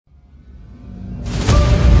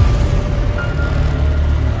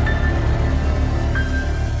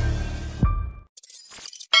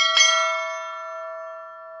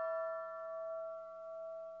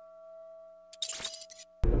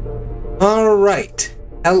Alright.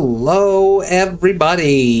 Hello,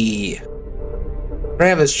 everybody.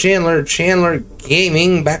 Travis Chandler, Chandler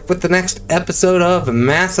Gaming, back with the next episode of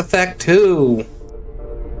Mass Effect 2.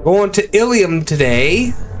 Going to Illium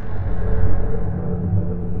today.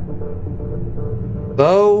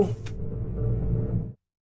 So...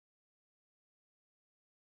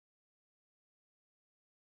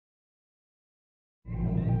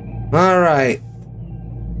 Alright.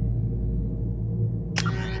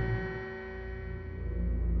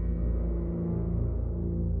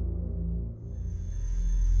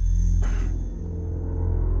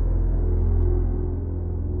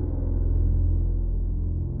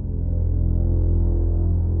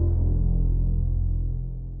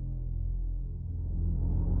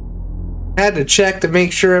 Had to check to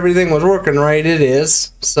make sure everything was working right. It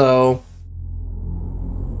is, so...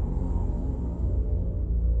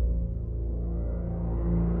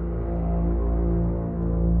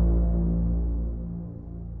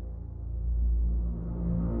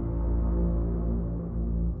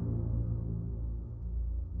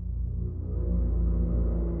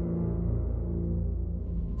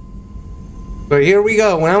 So here we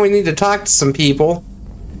go. Now we need to talk to some people.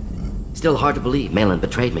 Still hard to believe Malin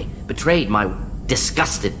betrayed me. Betrayed my...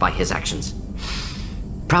 disgusted by his actions.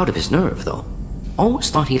 Proud of his nerve, though.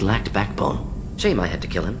 Almost thought he lacked backbone. Shame I had to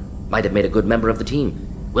kill him. Might have made a good member of the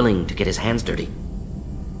team. Willing to get his hands dirty.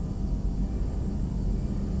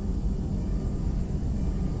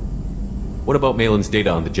 What about Malin's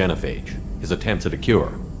data on the genophage? His attempts at a cure?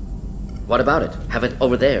 What about it? Have it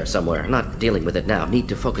over there somewhere. Not dealing with it now. Need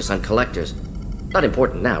to focus on collectors. Not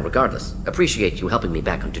important now, regardless. Appreciate you helping me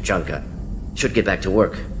back on Tuchanka. Should get back to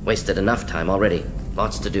work. Wasted enough time already.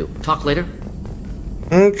 Lots to do. Talk later?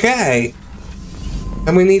 Okay.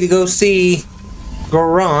 And we need to go see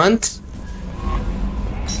Garant.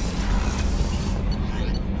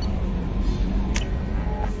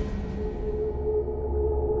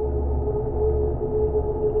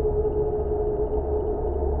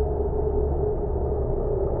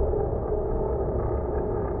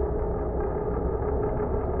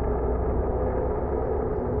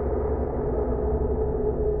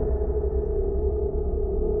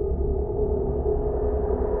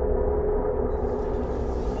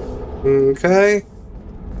 Okay.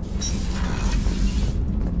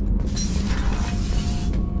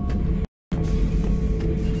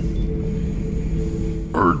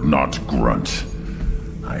 Erd not grunt.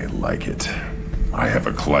 I like it. I have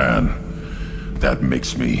a clan. That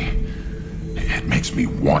makes me... It makes me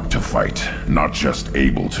want to fight, not just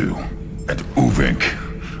able to. And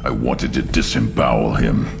Uvink, I wanted to disembowel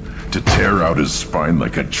him, to tear out his spine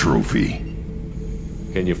like a trophy.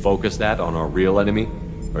 Can you focus that on our real enemy?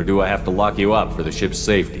 Or do I have to lock you up for the ship's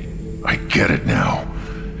safety? I get it now.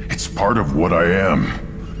 It's part of what I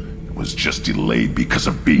am. It was just delayed because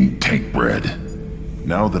of being tank bred.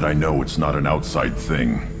 Now that I know it's not an outside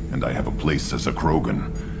thing, and I have a place as a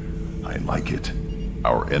Krogan, I like it.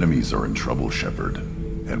 Our enemies are in trouble, Shepard,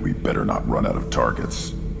 and we better not run out of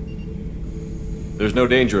targets. There's no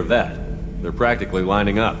danger of that. They're practically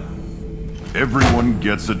lining up. Everyone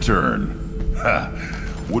gets a turn. Ha!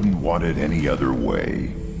 Wouldn't want it any other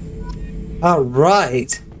way.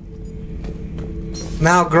 Alright.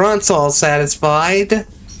 Now Grunt's all satisfied.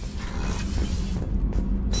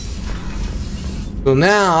 So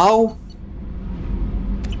now...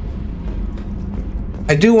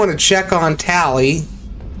 I do want to check on Tally.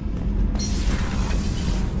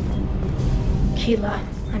 Keela,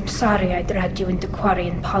 I'm sorry I dragged you into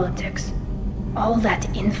Quarian politics. All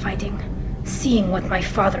that infighting, seeing what my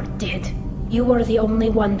father did. You were the only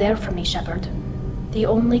one there for me, Shepard. The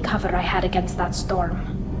only cover I had against that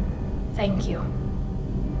storm. Thank you.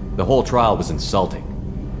 The whole trial was insulting.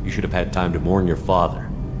 You should have had time to mourn your father.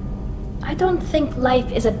 I don't think life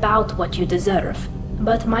is about what you deserve,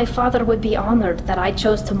 but my father would be honored that I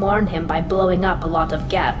chose to mourn him by blowing up a lot of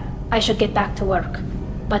Gap. I should get back to work,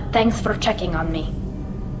 but thanks for checking on me.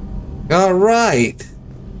 Alright.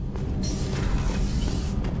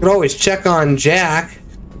 Could always check on Jack.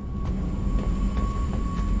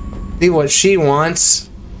 See what she wants,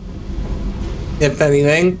 if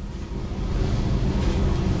anything.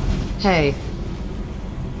 Hey.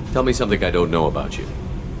 Tell me something I don't know about you.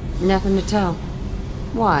 Nothing to tell.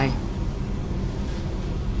 Why?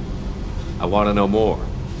 I want to know more,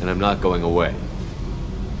 and I'm not going away.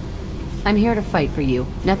 I'm here to fight for you.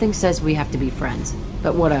 Nothing says we have to be friends,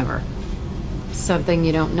 but whatever. Something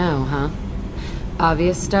you don't know, huh?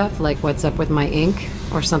 Obvious stuff, like what's up with my ink,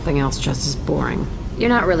 or something else just as boring? You're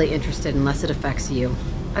not really interested unless it affects you.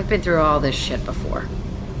 I've been through all this shit before.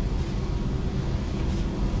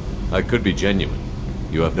 I could be genuine.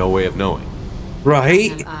 You have no way of knowing.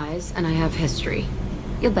 Right? I have eyes and I have history.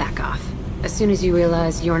 You'll back off as soon as you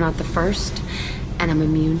realize you're not the first, and I'm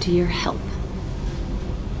immune to your help.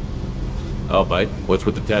 I'll bite. What's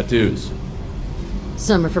with the tattoos?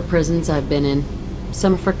 Some are for prisons I've been in.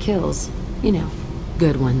 Some are for kills. You know,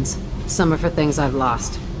 good ones. Some are for things I've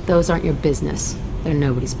lost. Those aren't your business. They're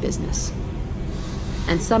nobody's business.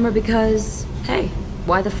 And some are because, hey,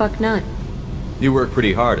 why the fuck not? You work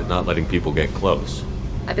pretty hard at not letting people get close.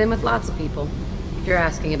 I've been with lots of people. If you're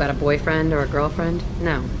asking about a boyfriend or a girlfriend,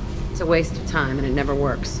 no. It's a waste of time and it never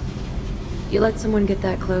works. You let someone get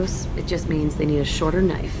that close, it just means they need a shorter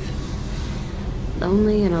knife.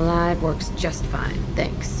 Lonely and alive works just fine,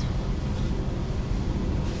 thanks.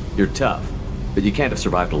 You're tough, but you can't have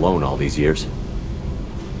survived alone all these years.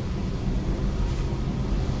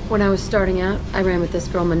 When I was starting out, I ran with this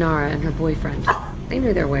girl Manara and her boyfriend. They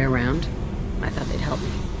knew their way around. I thought they'd help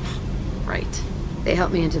me. Right. They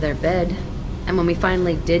helped me into their bed. And when we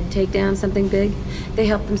finally did take down something big, they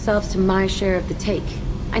helped themselves to my share of the take.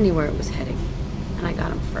 I knew where it was heading. And I got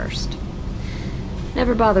them first.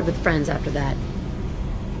 Never bothered with friends after that.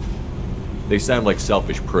 They sound like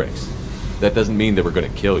selfish pricks. That doesn't mean they were gonna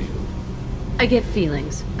kill you. I get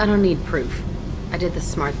feelings. I don't need proof. I did the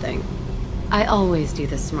smart thing. I always do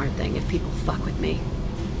the smart thing if people fuck with me.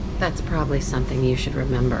 That's probably something you should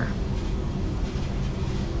remember.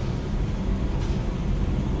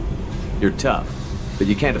 You're tough, but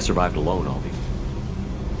you can't have survived alone all these.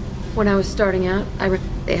 When I was starting out,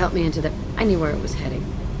 they helped me into the... I knew where it was heading.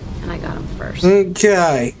 And I got them first.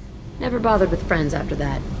 Okay. Never bothered with friends after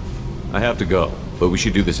that. I have to go, but we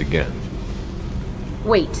should do this again.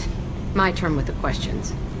 Wait. My turn with the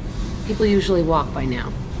questions. People usually walk by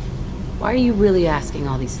now. Why are you really asking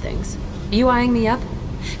all these things? Are you eyeing me up?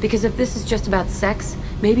 Because if this is just about sex,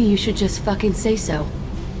 maybe you should just fucking say so.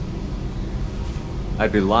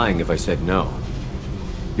 I'd be lying if I said no.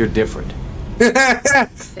 You're different.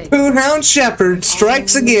 Poonhound Shepard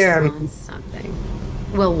strikes again. On something.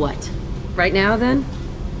 Well, what? Right now, then?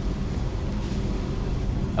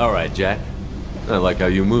 All right, Jack. I like how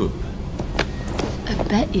you move. I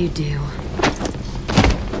bet you do.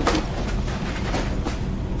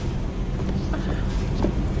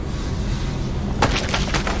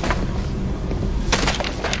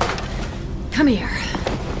 Come here.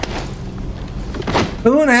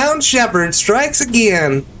 Poonhound Shepard strikes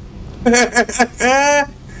again.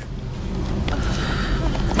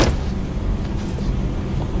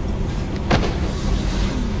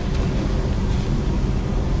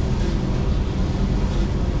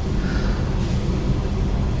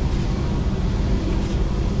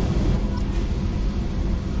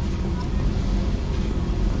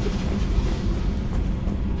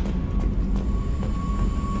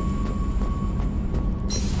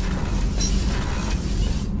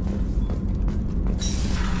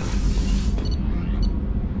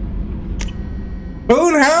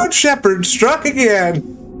 Poonhound Shepard struck again.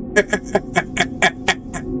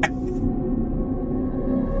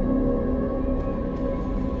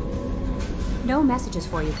 No messages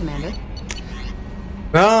for you, Commander.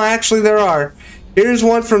 No, actually there are. Here's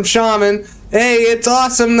one from Shaman. Hey, it's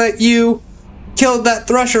awesome that you killed that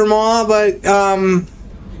Thresher Maw, but,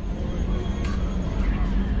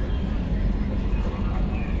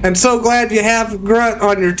 I'm so glad you have Grunt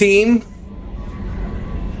on your team.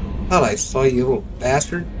 Thought I saw you, little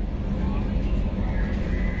bastard.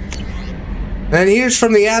 And here's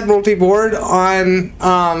from the Admiralty Board on,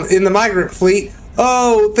 in the Migrant Fleet.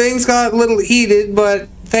 Oh, things got a little heated, but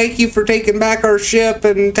thank you for taking back our ship,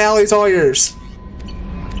 and tally's all yours.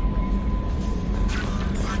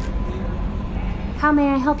 How may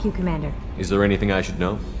I help you, Commander? Is there anything I should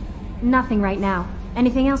know? Nothing right now.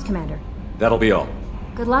 Anything else, Commander? That'll be all.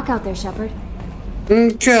 Good luck out there, Shepard.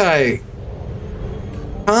 Okay.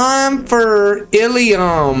 Time for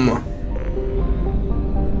Illium.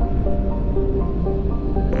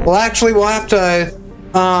 Well, actually, we'll have to,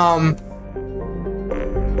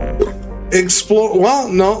 explore. Well,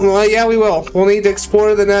 no, well, yeah, we will. We'll need to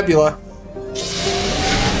explore the nebula.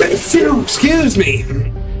 Excuse me.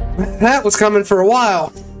 That was coming for a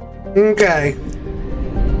while. Okay.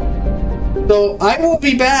 So, I will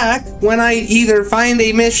be back when I either find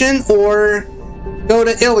a mission or go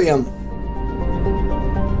to Illium.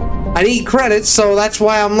 I need credits, so that's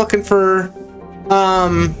why I'm looking for,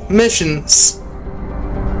 missions.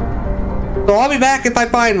 So I'll be back if I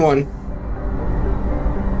find one.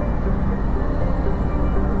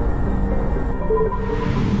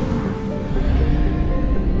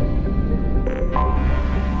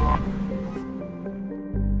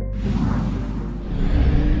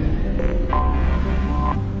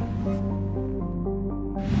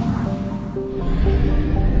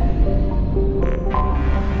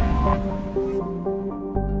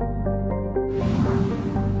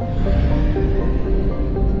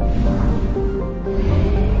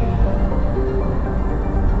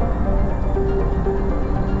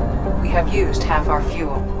 We have used half our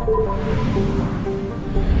fuel.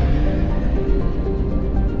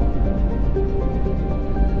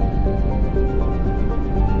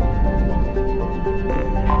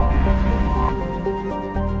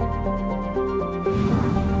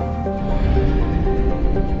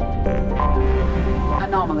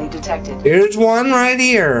 Anomaly detected. Here's one right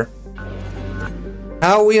here.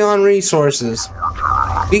 How are we on resources?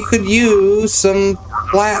 We could use some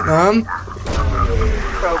platinum.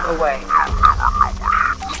 Probe away.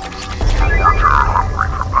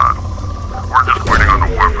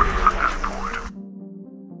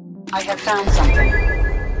 I have found something.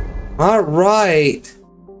 All right.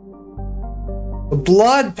 The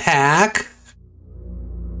blood pack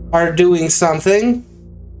are doing something.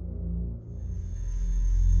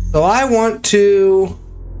 So I want to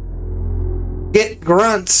get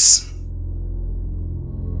Grunt's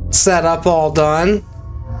setup all done.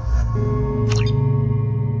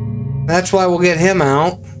 That's why we'll get him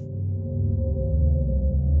out.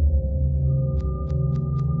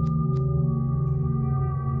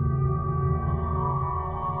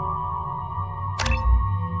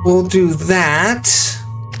 We'll do that.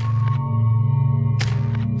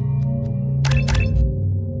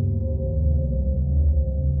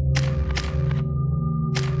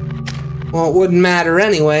 Well, it wouldn't matter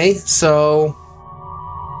anyway, so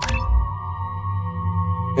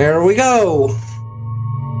there we go.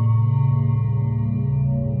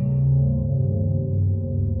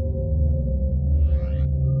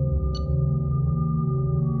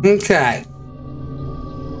 Okay.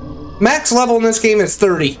 Max level in this game is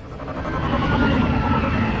 30.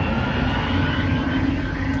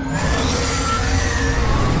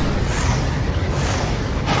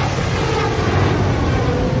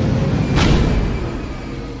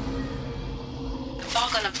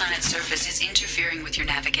 Fog on the planet's surface is interfering with your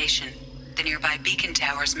navigation. The nearby beacon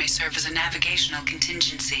towers may serve as a navigational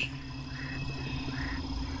contingency.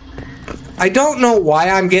 I don't know why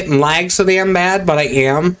I'm getting lag so damn bad, but I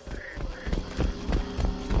am.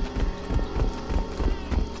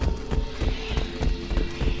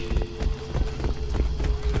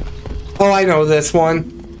 Oh, I know this one.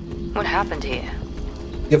 What happened here?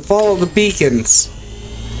 You follow the beacons.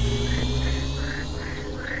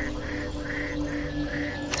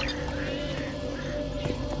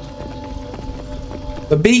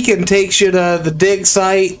 The beacon takes you to the dig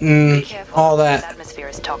site and all that. The atmosphere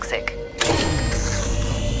is toxic.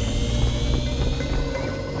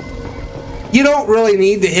 You don't really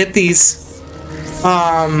need to hit these.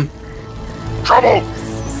 Trouble!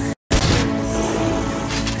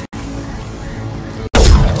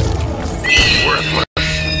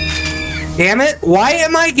 Damn it, why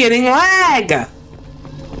am I getting lag? At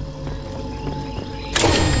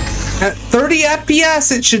 30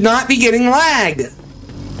 FPS, it should not be getting lag.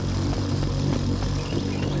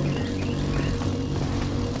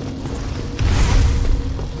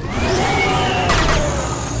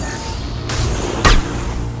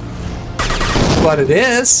 But it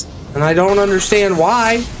is, and I don't understand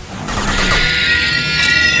why.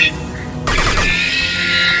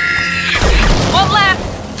 One left!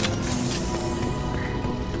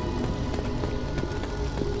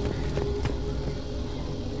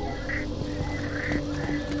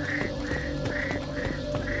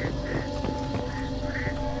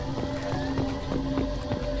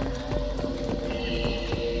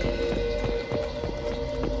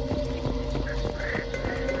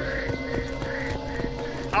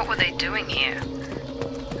 What were they doing here?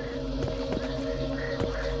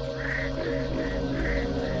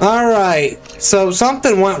 Alright, so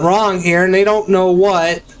something went wrong here and they don't know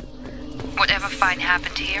what. Whatever fight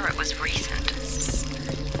happened here, it was recent.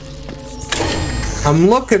 I'm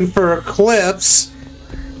looking for Eclipse.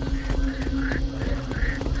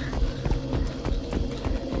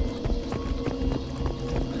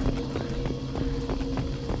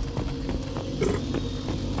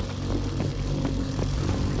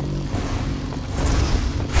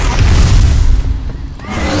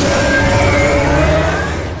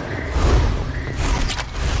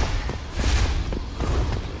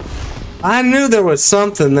 I knew there was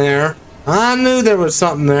something there. I knew there was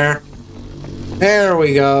something there. There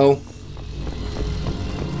we go.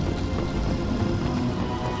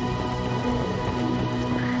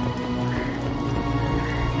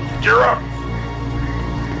 Gear up!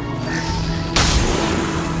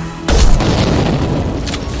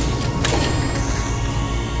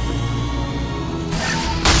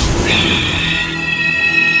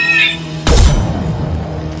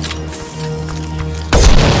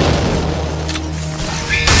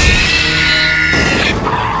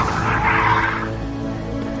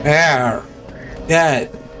 Yeah.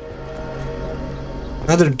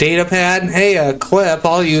 Another data pad. Hey, a clip.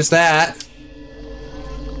 I'll use that.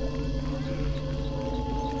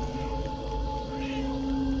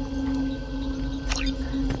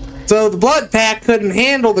 So the blood pack couldn't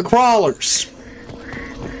handle the crawlers.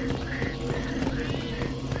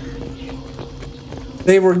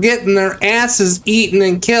 They were getting their asses eaten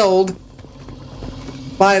and killed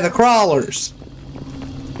by the crawlers.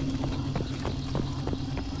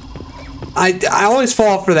 I always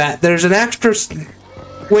fall for that. There's an extra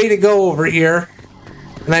way to go over here.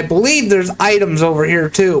 And I believe there's items over here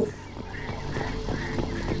too.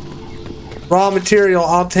 Raw material,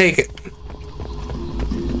 I'll take it.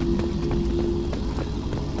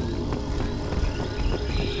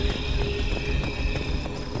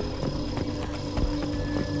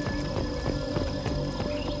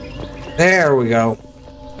 There we go.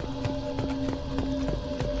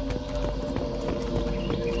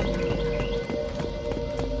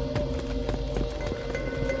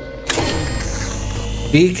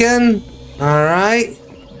 Beacon, alright.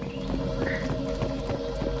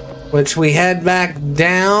 Which we head back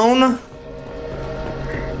down.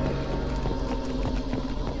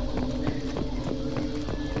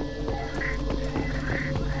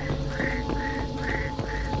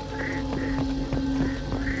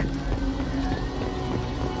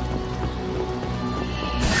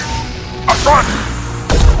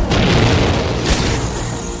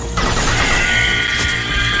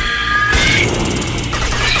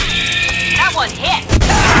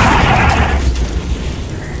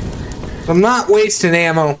 I'm not wasting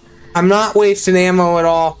ammo. I'm not wasting ammo at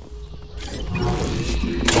all.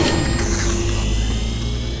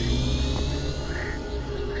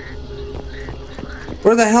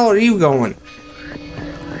 Where the hell are you going?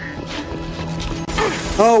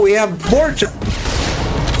 Oh, we have more.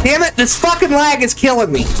 Damn it, this fucking lag is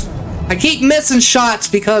killing me. I keep missing shots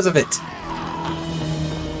because of it.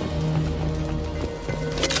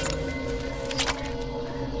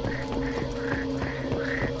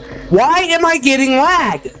 Why am I getting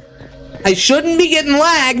lag? I shouldn't be getting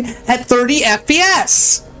lag at 30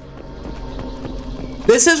 FPS.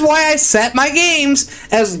 This is why I set my games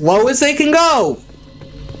as low as they can go.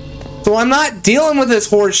 So I'm not dealing with this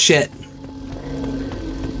horse shit.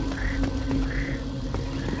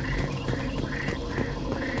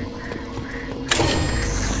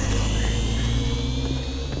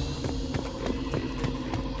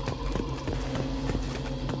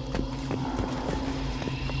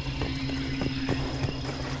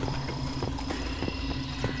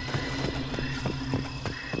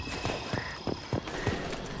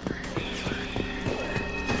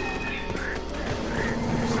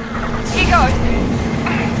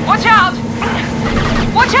 Watch out!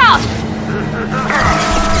 Watch out!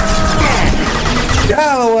 Get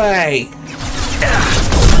out of the way!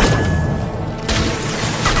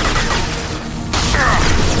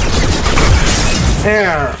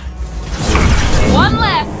 There. One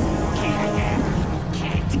left.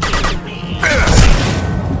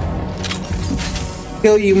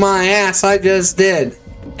 Kill you my ass, I just did,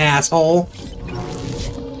 asshole.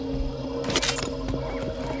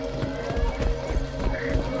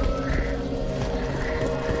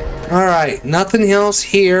 Alright, nothing else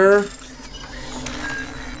here.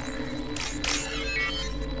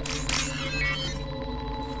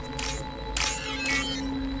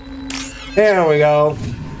 There we go.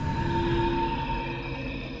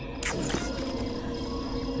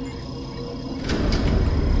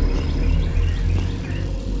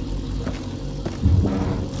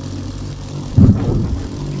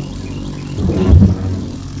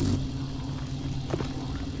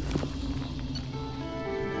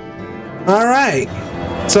 Alright,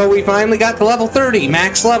 so we finally got to level 30,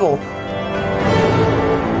 max level.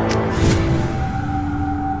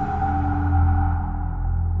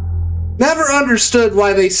 Never understood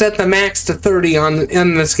why they set the max to 30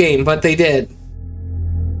 in this game, but they did.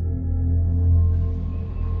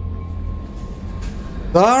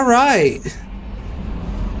 Alright.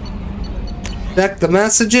 Check the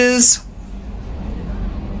messages.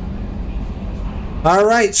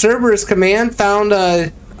 Alright, Cerberus Command found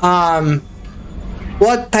a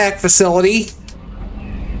blood pack facility.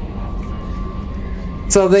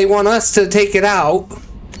 So they want us to take it out.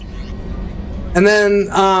 And then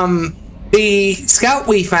the scout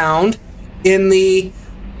we found in the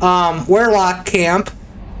Warlock camp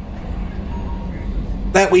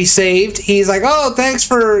that we saved, he's like, oh, thanks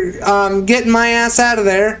for getting my ass out of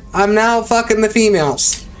there. I'm now fucking the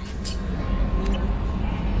females.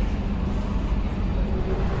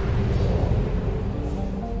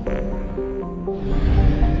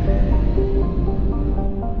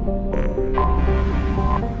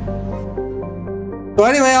 So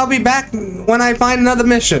anyway, I'll be back when I find another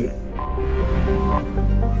mission.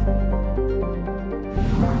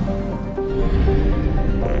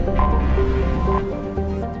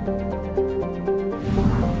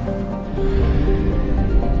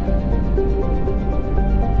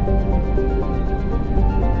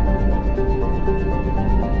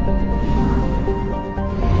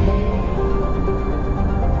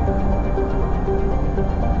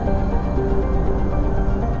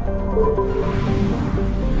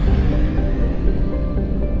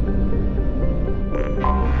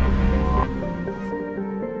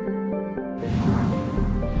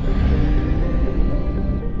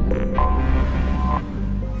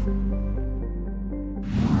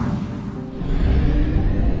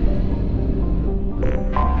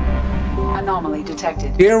 Anomaly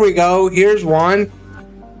detected. Here we go. Here's one. Detective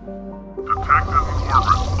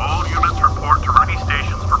Orbit. All units report to ready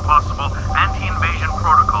stations for possible anti-invasion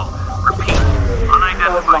protocol. Repeat.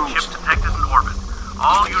 Unidentified ship detected in orbit.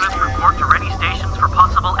 All units report to ready stations for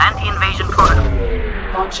possible anti-invasion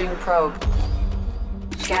protocol. Launching probe.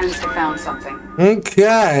 Scans have found something.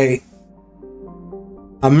 Okay.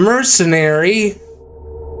 A mercenary.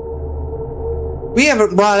 We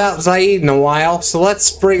haven't brought out Zaid in a while, so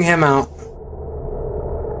let's bring him out.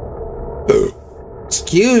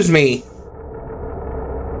 Excuse me.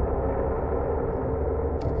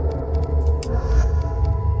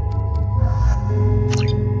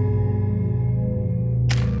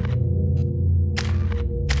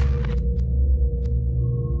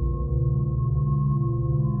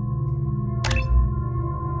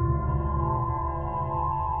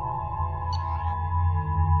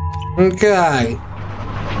 Okay.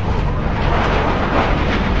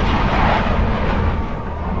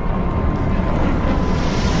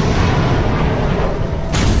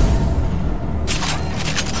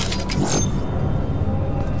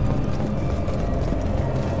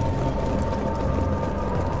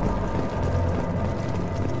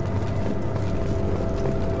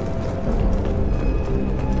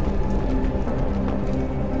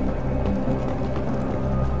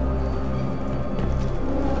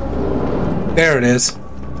 There it is.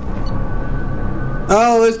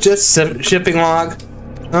 Oh, it's just shipping log.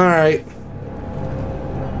 Alright.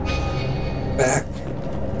 Back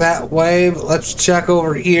that way, but let's check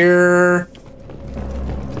over here.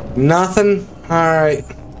 Nothing? Alright.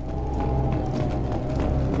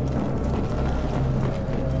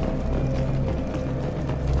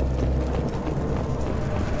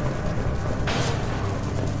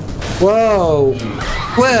 Whoa!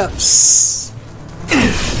 Clips!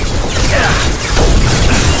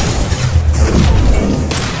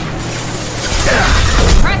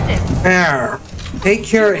 There. Take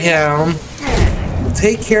care of him.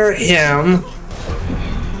 Take care of him.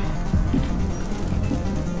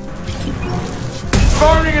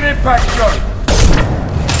 Firing an impact shot.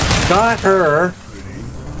 Got her.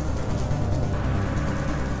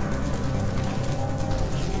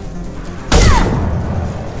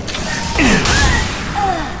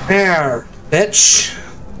 There, bitch.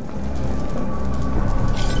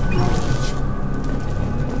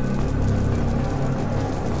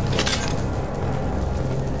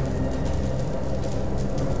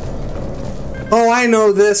 Oh, I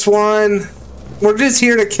know this one. We're just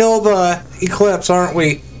here to kill the Eclipse, aren't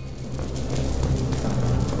we?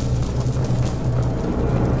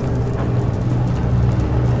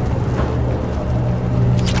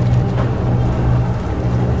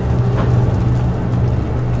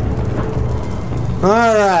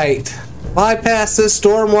 Alright. Bypass this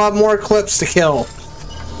storm, we'll have more Eclipse to kill.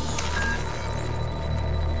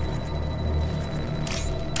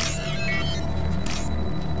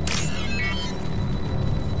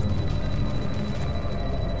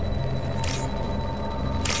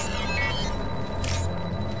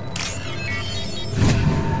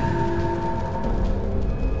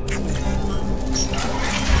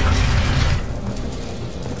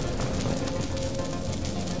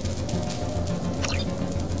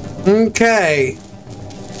 Okay.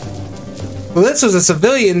 Well, this was a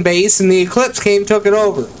civilian base, and the Eclipse came, took it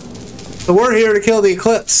over. So we're here to kill the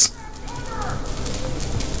Eclipse.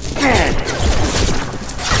 I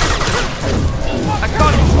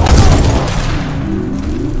got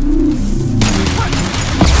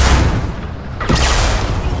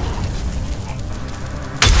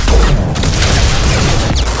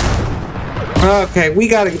it. Okay, we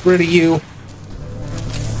gotta get rid of you.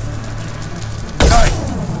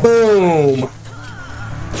 Boom!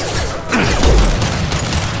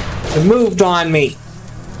 It moved on me.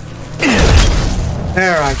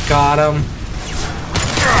 There, I got him.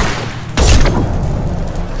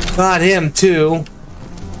 Got him too.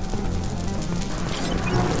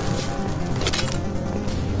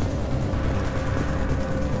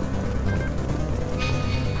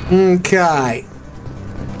 Okay.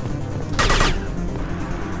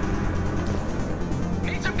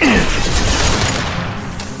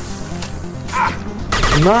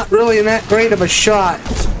 Not really that great of a shot.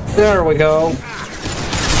 There we go.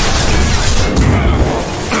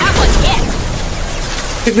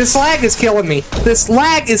 This lag is killing me. This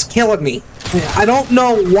lag is killing me. I don't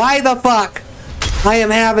know why the fuck I am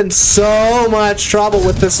having so much trouble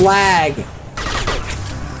with this lag.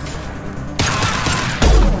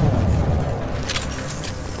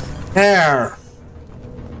 There.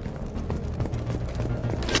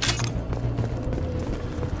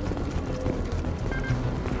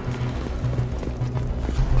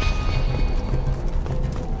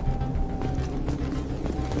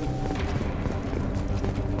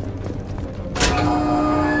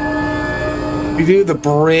 We do the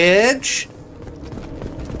bridge.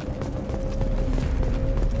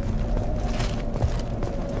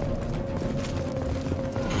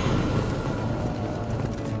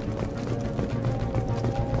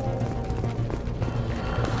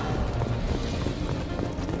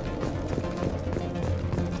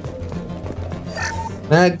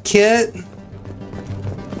 Med kit.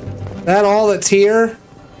 That all that's here?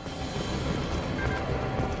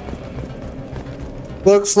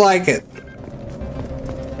 Looks like it.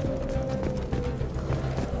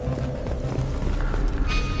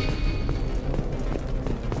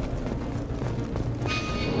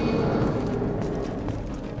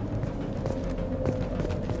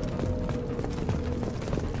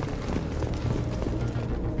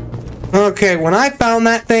 Okay, when I found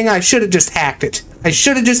that thing, I should have just hacked it. I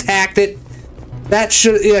should have just hacked it. That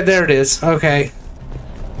should... Yeah, there it is. Okay.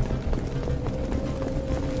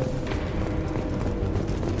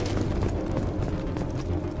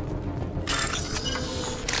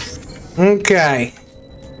 Okay.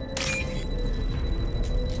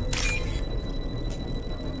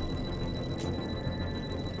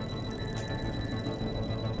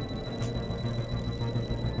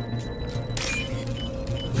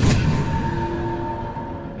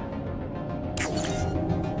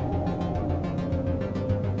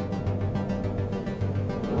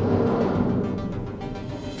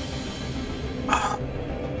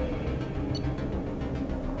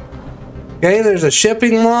 Okay, there's a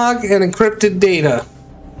shipping log and encrypted data.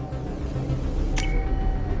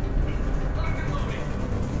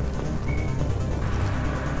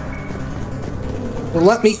 Well,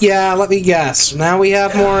 let me guess. Now we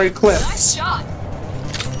have more Eclipse.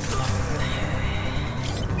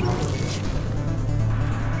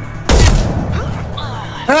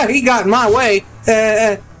 Ah, he got in my way.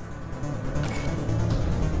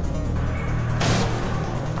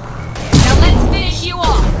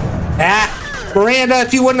 Ah, Miranda,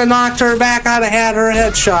 if you wouldn't have knocked her back, I'd have had her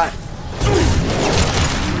headshot.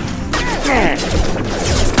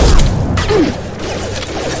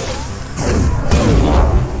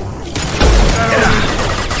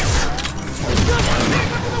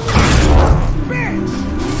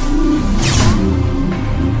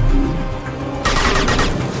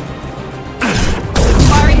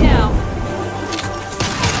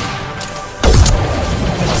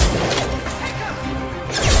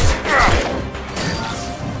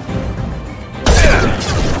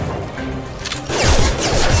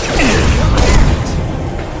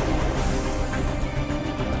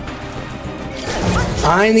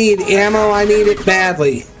 I need ammo, I need it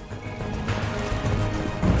badly.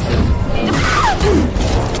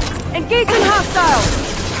 Engaging hostiles!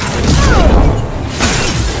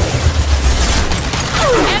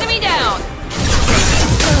 Enemy down!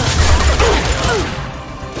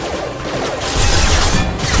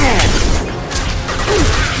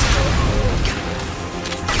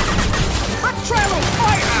 Let's travel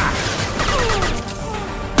fire!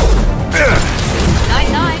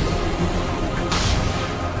 Night-night.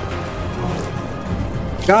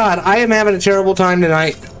 God, I am having a terrible time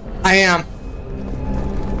tonight. I am.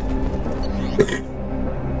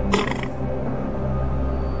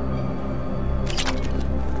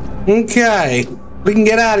 Okay, we can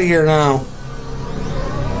get out of here now.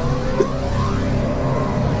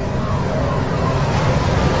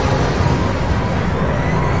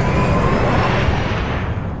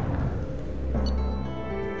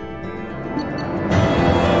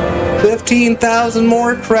 $15,000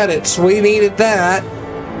 more credits. We needed that.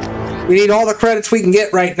 We need all the credits we can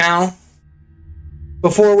get right now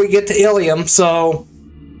before we get to Illium, so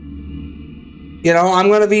you know, I'm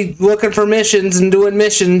going to be looking for missions and doing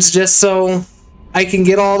missions just so I can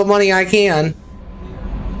get all the money I can.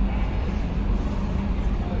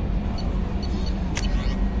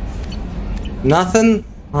 Nothing?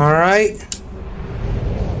 Alright.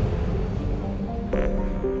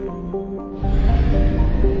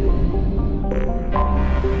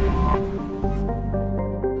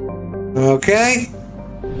 Okay.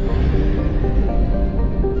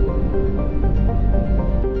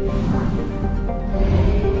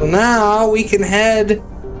 So now we can head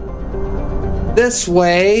this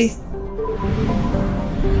way.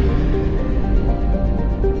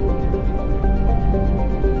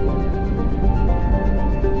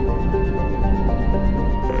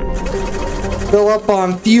 Fill up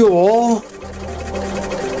on fuel.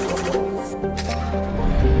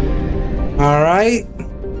 Alright.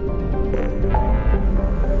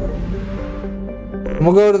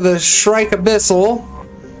 We'll go to the Shrike Abyssal.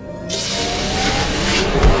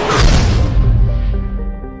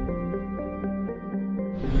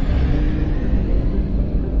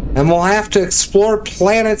 And we'll have to explore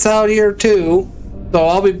planets out here too. So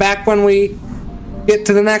I'll be back when we get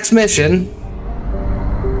to the next mission.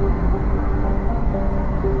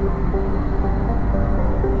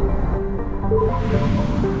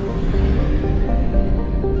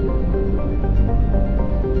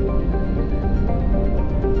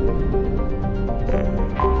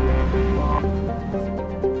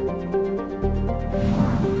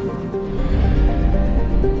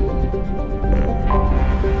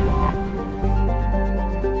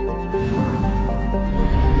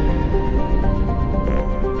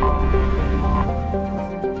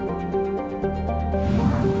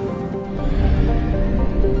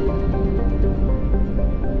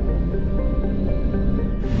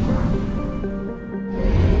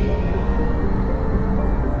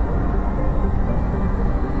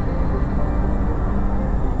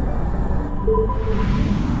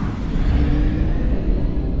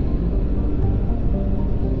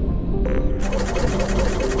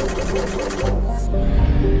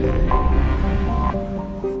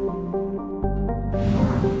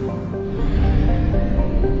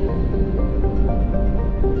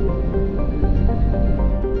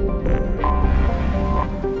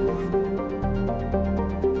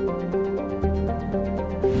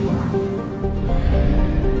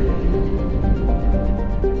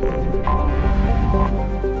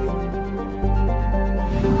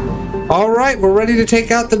 Alright, we're ready to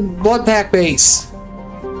take out the blood pack base.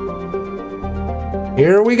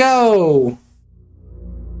 Here we go.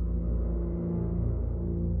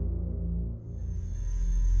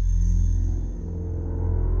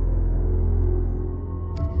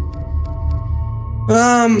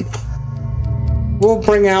 We'll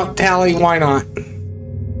bring out Tally, why not?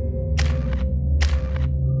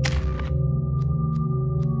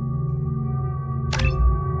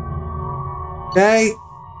 Okay.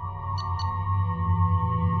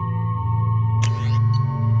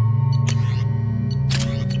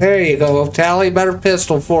 There you go, Tally, better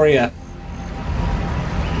pistol for you.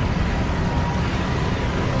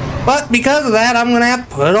 But because of that, I'm gonna have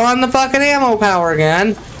to put on the fucking ammo power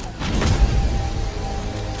again.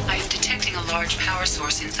 I am detecting a large power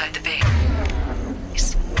source inside the base.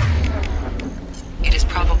 It is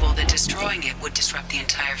probable that destroying it would disrupt the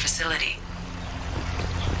entire facility.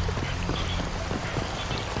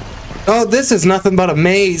 Oh, this is nothing but a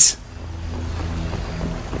maze.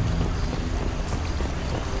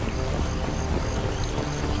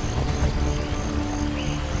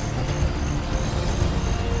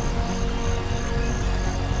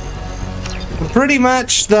 Pretty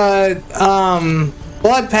much the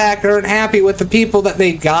blood pack aren't happy with the people that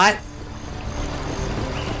they've got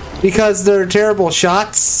because they're terrible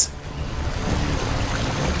shots.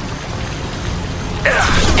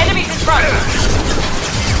 Enemies in front!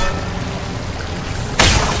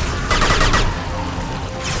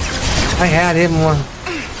 I had him one.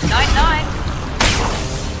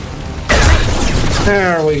 9-9.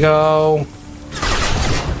 There we go.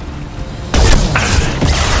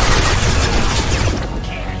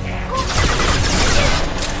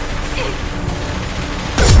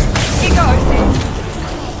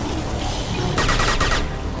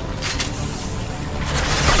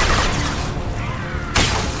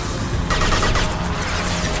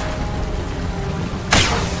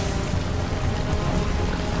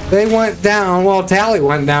 They went down. Well, Tally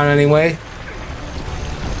went down anyway.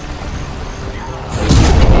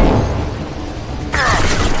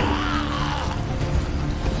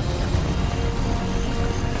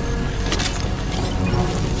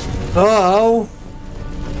 Uh-oh.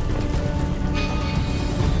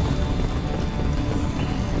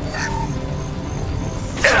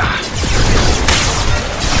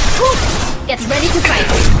 Get ready to fight.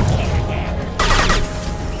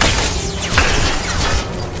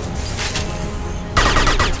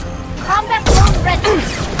 Combat zone ready.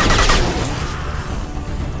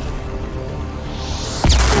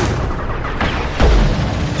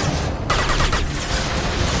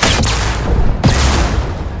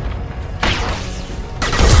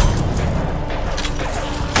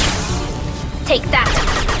 Take that!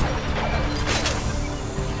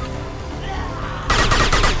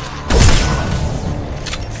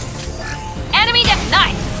 Enemy down.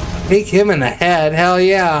 Nice. Take him in the head. Hell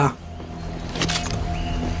yeah.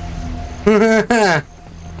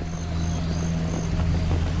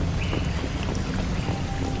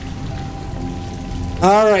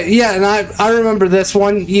 Alright, yeah, and I remember this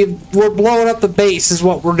one. We're blowing up the base is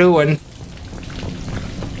what we're doing.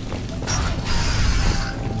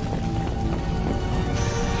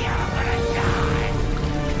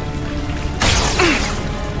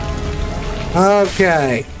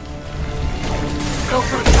 Okay.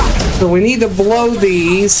 So we need to blow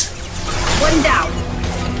these. One down.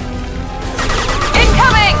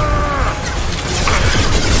 Incoming!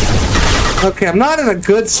 Okay, I'm not in a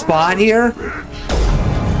good spot here.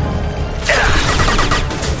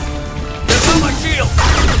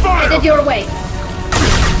 Headed your way.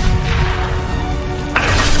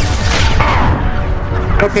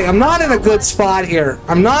 Okay, I'm not in a good spot here.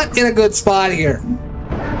 I'm not in a good spot here.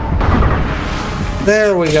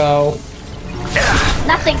 There we go.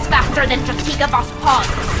 Nothing's faster than Jatiga Boss Pawn.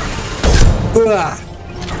 Ugh.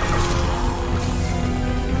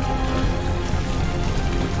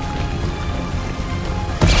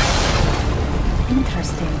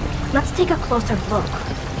 Interesting. Let's take a closer look.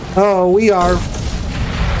 Oh, we are.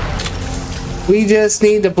 We just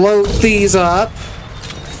need to blow these up.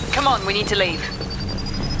 Come on, we need to leave.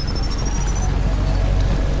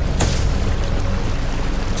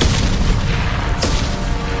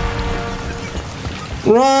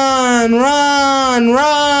 Run, run,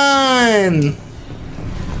 run!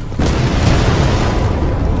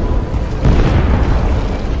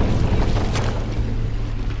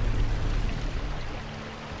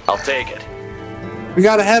 I'll take it. We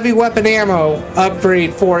got a heavy weapon ammo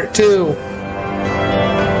upgrade for it too.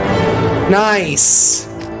 Nice.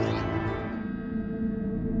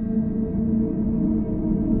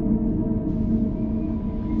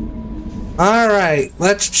 Alright,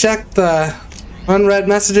 let's check the unread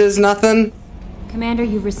messages. Nothing? Commander,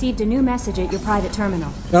 you've received a new message at your private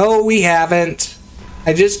terminal. No, we haven't.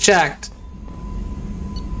 I just checked.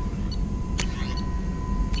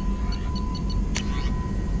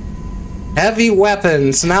 Heavy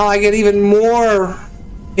weapons. Now I get even more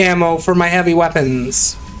ammo for my heavy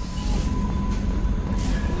weapons.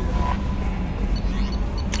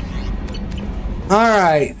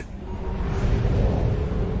 Alright.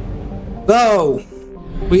 So,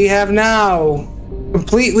 we have now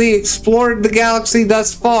completely explored the galaxy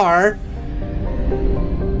thus far.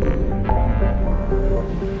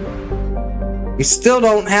 We still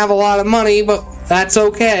don't have a lot of money, but that's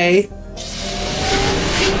okay.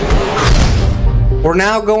 We're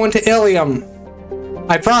now going to Illium.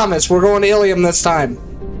 I promise, we're going to Illium this time.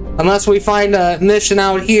 Unless we find a mission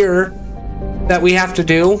out here that we have to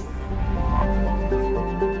do.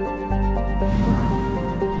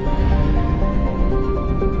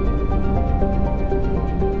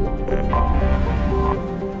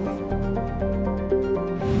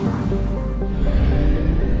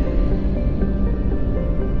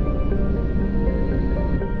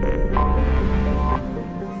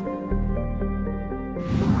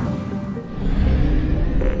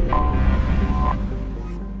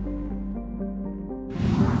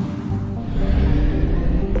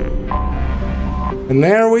 And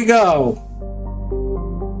there we go.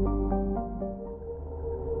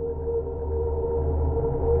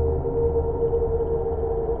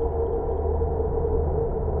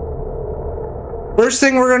 First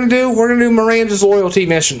thing we're going to do Miranda's loyalty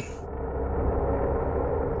mission.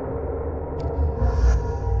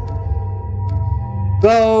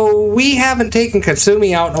 So, we haven't taken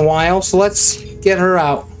Kasumi out in a while, so let's get her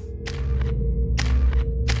out.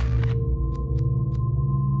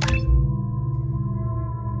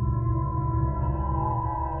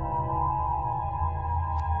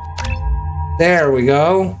 There we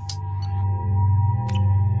go.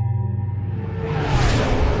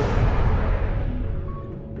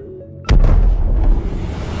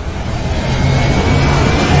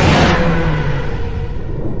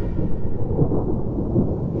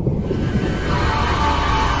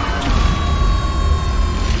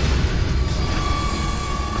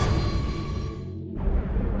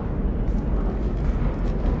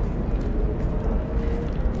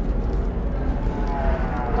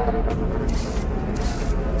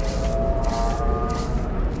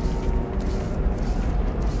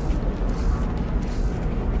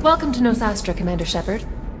 Welcome to Nosastra, Commander Shepard.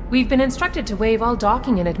 We've been instructed to waive all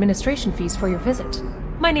docking and administration fees for your visit.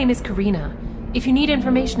 My name is Karina. If you need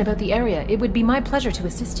information about the area, it would be my pleasure to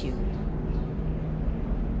assist you.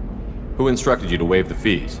 Who instructed you to waive the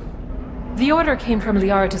fees? The order came from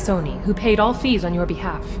Liara Tassoni, who paid all fees on your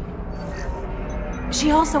behalf.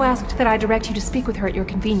 She also asked that I direct you to speak with her at your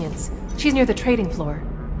convenience. She's near the trading floor.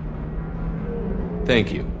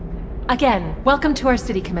 Thank you. Again, welcome to our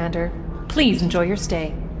city, Commander. Please enjoy your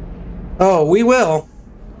stay. Oh, we will.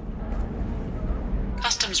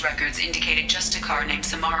 Customs records indicate a Justicar named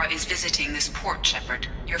Samara is visiting this port, Shepard.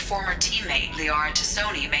 Your former teammate, Liara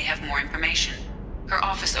Tassoni, may have more information. Her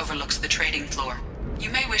office overlooks the trading floor. You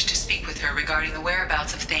may wish to speak with her regarding the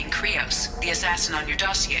whereabouts of Thane Krios, the assassin on your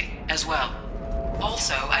dossier, as well.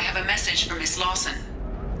 Also, I have a message for Miss Lawson.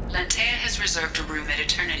 Lantea has reserved a room at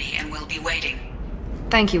Eternity and will be waiting.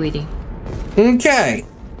 Thank you, Edie. Okay.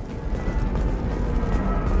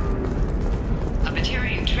 A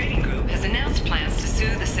Batarian trading group has announced plans to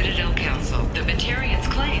sue the Citadel Council. The Batarians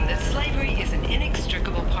claim that slavery is an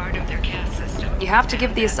inextricable part of their caste system. You have to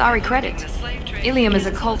give the Asari credit. Illium is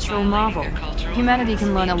a cultural marvel. Humanity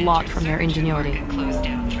can learn a lot from their ingenuity.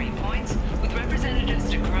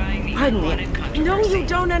 Pardon me. No, you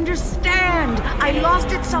don't understand. I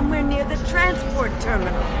lost it somewhere near the transport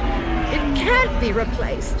terminal. It can't be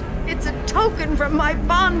replaced. It's a token from my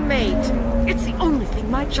bondmate. It's the only thing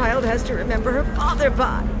my child has to remember her father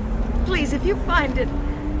by. Please, if you find it...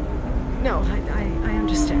 No, I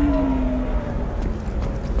understand.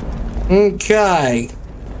 Okay.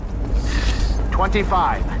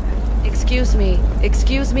 25. Excuse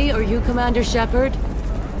me, are you Commander Shepard?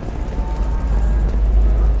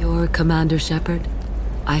 You're Commander Shepard?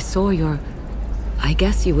 I saw your... I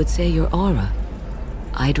guess you would say your aura.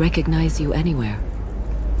 I'd recognize you anywhere.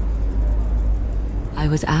 I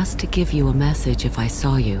was asked to give you a message if I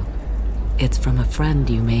saw you. It's from a friend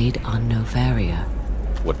you made on Novaria.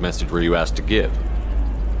 What message were you asked to give?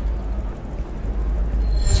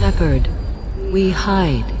 Shepard, we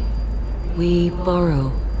hide. We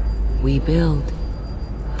burrow. We build.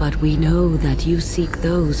 But we know that you seek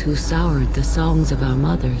those who soured the songs of our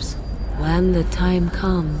mothers. When the time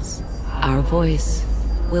comes, our voice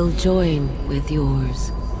will join with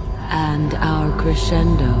yours, and our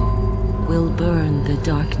crescendo will burn the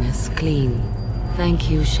darkness clean. Thank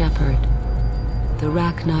you, Shepard. The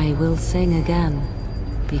Rachni will sing again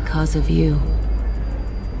because of you.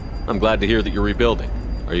 I'm glad to hear that you're rebuilding.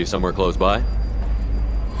 Are you somewhere close by?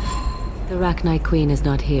 The Rachni Queen is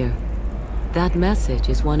not here. That message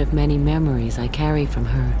is one of many memories I carry from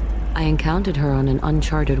her. I encountered her on an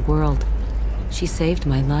uncharted world. She saved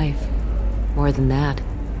my life. More than that,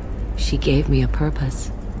 she gave me a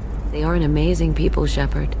purpose. They are an amazing people,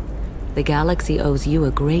 Shepard. The galaxy owes you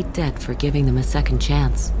a great debt for giving them a second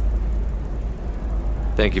chance.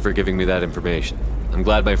 Thank you for giving me that information. I'm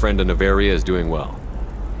glad my friend in Novaria is doing well.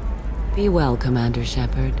 Be well, Commander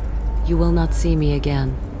Shepard. You will not see me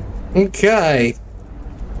again. Okay.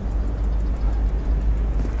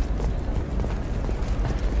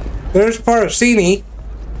 There's Parasini,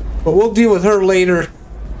 but we'll deal with her later.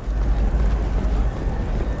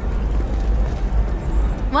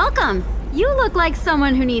 Welcome. You look like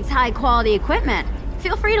someone who needs high-quality equipment.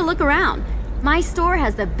 Feel free to look around. My store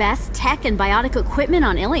has the best tech and biotic equipment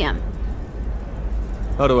on Illium.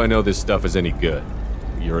 How do I know this stuff is any good?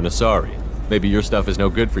 You're an Asari. Maybe your stuff is no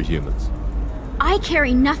good for humans. I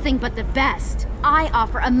carry nothing but the best. I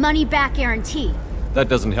offer a money-back guarantee. That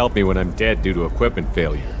doesn't help me when I'm dead due to equipment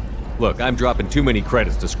failure. Look, I'm dropping too many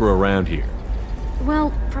credits to screw around here.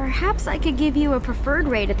 Well, perhaps I could give you a preferred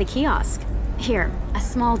rate at the kiosk. Here, a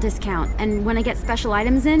small discount, and when I get special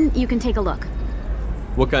items in, you can take a look.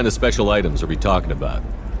 What kind of special items are we talking about?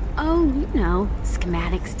 Oh, you know,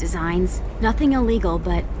 schematics, designs. Nothing illegal,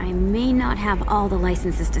 but I may not have all the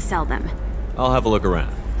licenses to sell them. I'll have a look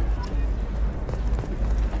around.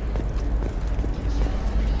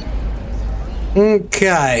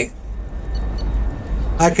 Okay.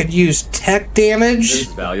 I could use tech damage.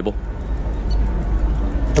 It's valuable.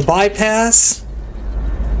 The bypass.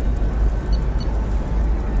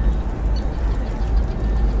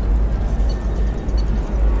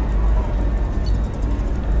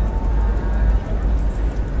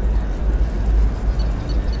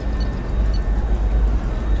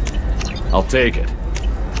 I'll take it.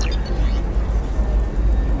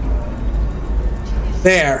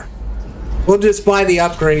 There. We'll just buy the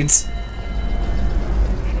upgrades.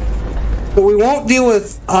 But we won't deal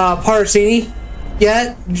with Parasini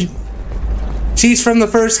yet. She's from the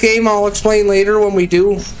first game. I'll explain later when we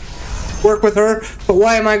do work with her. But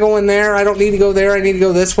why am I going there? I don't need to go there. I need to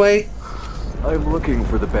go this way. I'm looking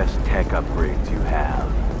for the best tech upgrades you have.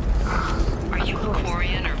 Are you a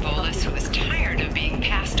Quarian or Volus who is tired of being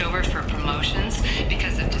passed over for promotions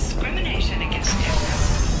because of discrimination against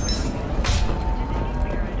difference?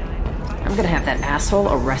 I'm gonna have that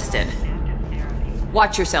asshole arrested.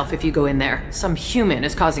 Watch yourself if you go in there. Some human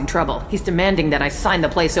is causing trouble. He's demanding that I sign the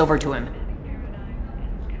place over to him.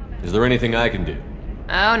 Is there anything I can do?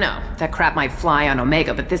 Oh no, that crap might fly on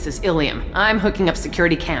Omega, but this is Illium. I'm hooking up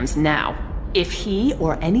security cams now. If he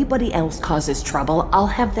or anybody else causes trouble, I'll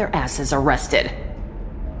have their asses arrested.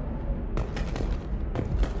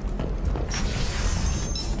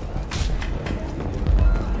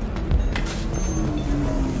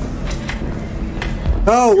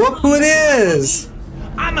 Oh, look who it is!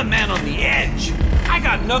 I'm a man on the edge. I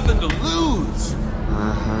got nothing to lose.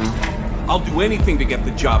 I'll do anything to get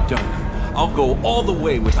the job done. I'll go all the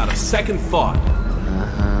way without a second thought.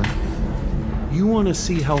 You want to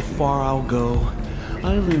see how far I'll go?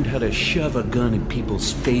 I learned how to shove a gun in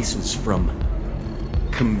people's faces from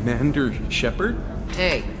Commander Shepard.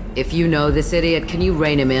 Hey, if you know this idiot, can you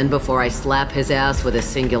rein him in before I slap his ass with a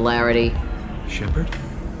singularity? Shepard?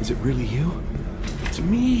 Is it really you? It's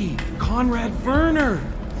me, Conrad Werner.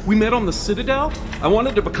 We met on the Citadel. I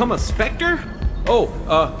wanted to become a Spectre.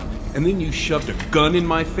 And then you shoved a gun in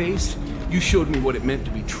my face. You showed me what it meant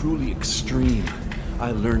to be truly extreme.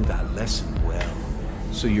 I learned that lesson well.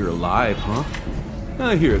 So you're alive, huh?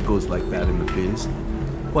 I hear it goes like that in the biz.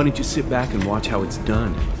 Why don't you sit back and watch how it's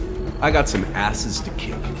done? I got some asses to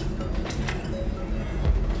kick.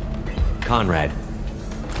 Conrad,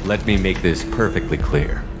 let me make this perfectly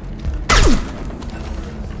clear.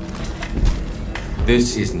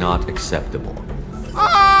 This is not acceptable.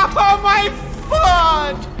 Oh, my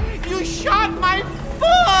foot! You shot my foot!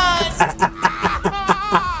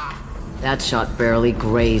 That shot barely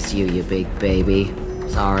grazed you, you big baby.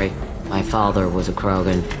 Sorry, my father was a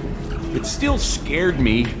Krogan. It still scared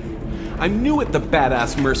me. I'm new at the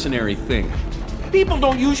badass mercenary thing. People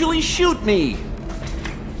don't usually shoot me.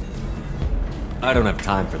 I don't have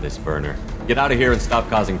time for this, Werner. Get out of here and stop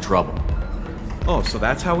causing trouble. Oh, so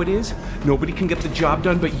that's how it is? Nobody can get the job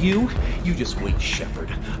done but you? You just wait,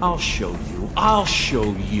 Shepard. I'll show you. I'll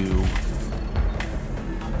show you.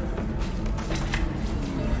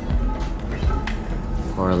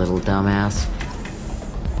 Poor little dumbass.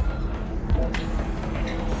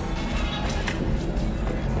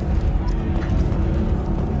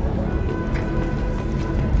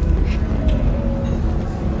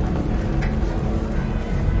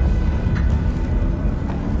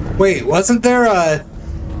 Wait, wasn't there a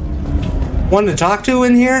one to talk to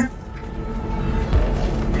in here?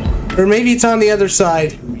 Or maybe it's on the other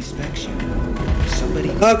side.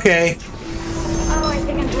 Okay. Oh, I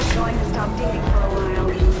think I'm just going to stop dating for a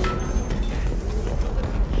while.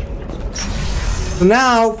 So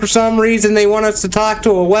now, for some reason, they want us to talk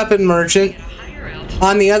to a weapon merchant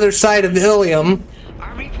on the other side of Illium.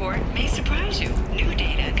 Our report may surprise you. New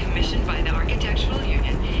data commissioned by the Architectural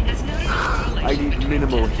Union has noted a I need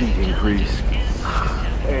minimal heat increase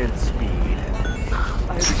and speed.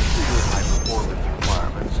 I have extremely high performance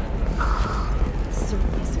requirements.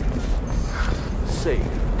 Certainly, sir. Safe,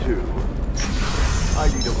 too. I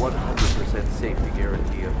need a 100% safety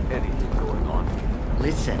guarantee of anything going on.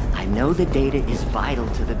 Listen, I know the data is vital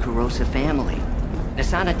to the Kurosa family.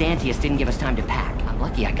 Nasana Dantius didn't give us time to pack. I'm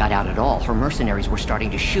lucky I got out at all. Her mercenaries were starting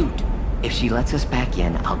to shoot. If she lets us back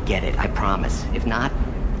in, I'll get it, I promise. If not,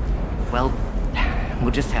 well,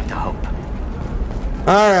 we'll just have to hope.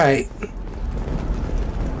 Alright.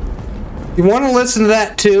 You want to listen to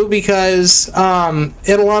that too, because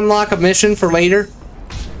it'll unlock a mission for later.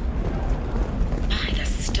 By the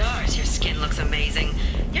stars, your skin looks amazing.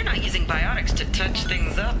 You're not using biotics to touch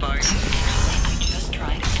things up, are you? I just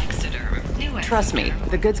tried Exeter. Trust me,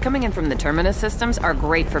 the goods coming in from the Terminus systems are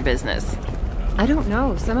great for business. I don't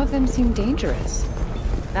know, some of them seem dangerous.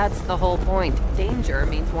 That's the whole point. Danger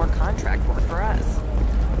means more contract work for us.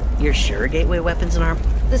 You're sure Gateway Weapons and Arm?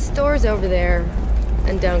 The store's over there.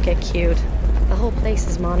 And don't get cute. The whole place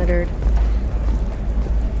is monitored.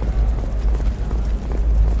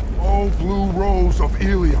 Oh, blue rose of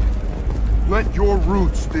Illium. Let your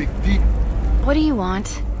roots dig deep. What do you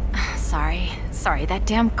want? Sorry, that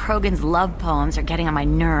damn Krogan's love poems are getting on my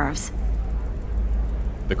nerves.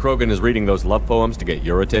 The Krogan is reading those love poems to get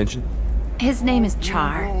your attention? His name is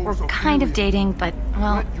Char. We're kind of dating, but,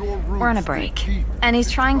 well, we're on a break. And he's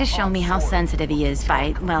trying to show me how sensitive he is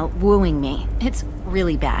by, well, wooing me. It's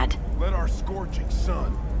really bad. Let our scorching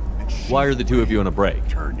sun. Why are the two of you on a break?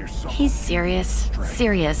 He's serious.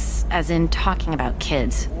 Serious, as in talking about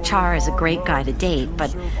kids. Char is a great guy to date,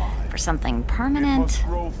 but for something permanent...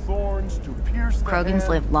 Krogans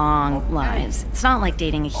live long lives. It's not like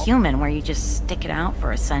dating a human where you just stick it out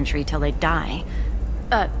for a century till they die.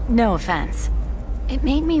 No offense. It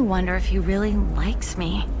made me wonder if he really likes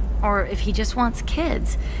me. Or if he just wants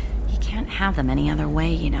kids. He can't have them any other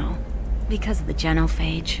way, you know. Because of the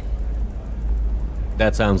genophage.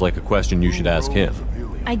 That sounds like a question you should ask him.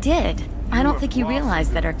 I did. I don't think you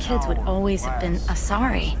realized that our kids would always have been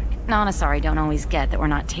Asari. Non-Asari don't always get that we're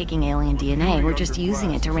not taking alien DNA, we're just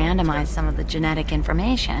using it to randomize some of the genetic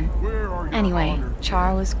information. Anyway,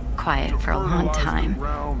 Char was quiet for a long time.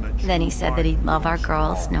 Then he said that he'd love our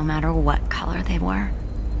girls no matter what color they were.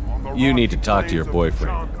 You need to talk to your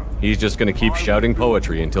boyfriend. He's just gonna keep shouting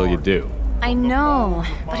poetry until you do. I know,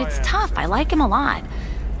 but it's tough. I like him a lot.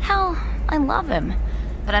 Hell, I love him.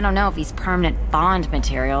 But I don't know if he's permanent Bond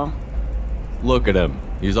material. Look at him.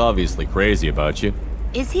 He's obviously crazy about you.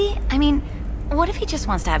 Is he? I mean, what if he just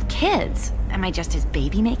wants to have kids? Am I just his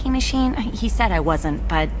baby-making machine? He said I wasn't,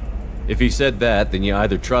 but... If he said that, then you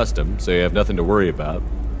either trust him, so you have nothing to worry about,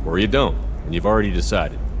 or you don't, and you've already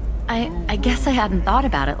decided. I guess I hadn't thought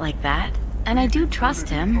about it like that. And I do trust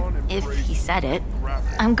him, if he said it.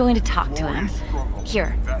 I'm going to talk to him.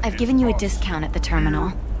 Here, I've given you a discount at the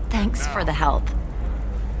terminal. Thanks for the help.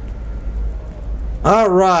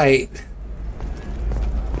 Alright.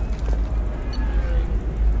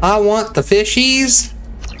 I want the fishies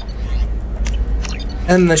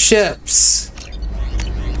and the ships.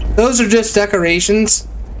 Those are just decorations.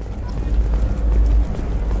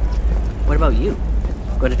 What about you?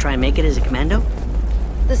 Going to try and make it as a commando?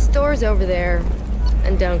 The store's over there.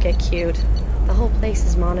 And don't get cute. The whole place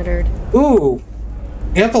is monitored. Ooh.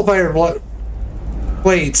 Amplifier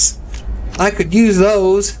plates. I could use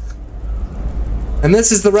those. And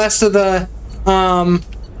this is the rest of the,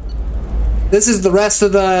 this is the rest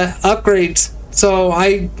of the upgrades. So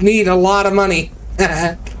I need a lot of money.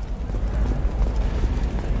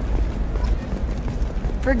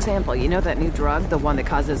 For example, you know that new drug, the one that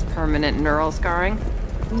causes permanent neural scarring?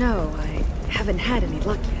 No, I haven't had any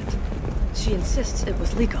luck yet. She insists it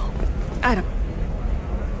was legal. I don't...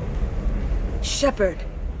 Shepard.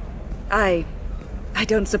 I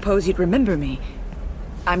don't suppose you'd remember me.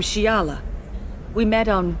 I'm Shiala. We met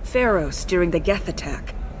on Pharos during the Geth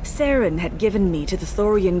attack. Saren had given me to the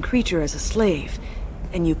Thorian creature as a slave,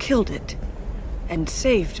 and you killed it. And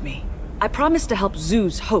saved me. I promised to help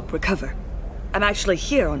Zoo's Hope recover. I'm actually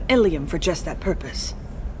here on Illium for just that purpose.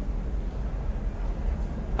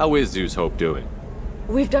 How is Zoo's Hope doing?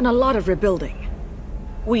 We've done a lot of rebuilding.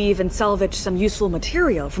 We even salvaged some useful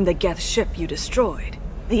material from the Geth ship you destroyed.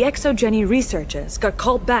 The Exogeny researchers got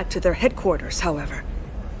called back to their headquarters, however,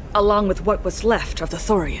 along with what was left of the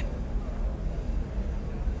Thorian.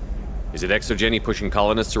 Is it Exogeny pushing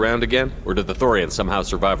colonists around again, or did the Thorians somehow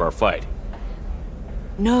survive our fight?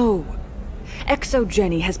 No.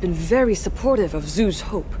 Exogeny has been very supportive of Zoo's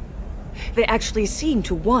Hope. They actually seem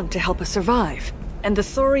to want to help us survive, and the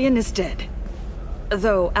Thorian is dead.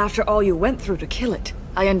 Though, after all you went through to kill it,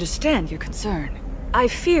 I understand your concern. I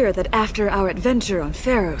fear that after our adventure on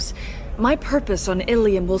Pharos, my purpose on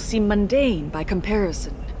Illium will seem mundane by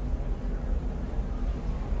comparison.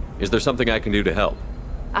 Is there something I can do to help?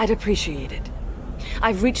 I'd appreciate it.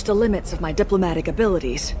 I've reached the limits of my diplomatic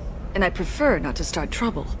abilities, and I prefer not to start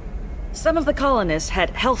trouble. Some of the colonists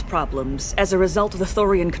had health problems as a result of the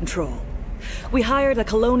Thorian control. We hired a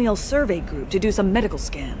colonial survey group to do some medical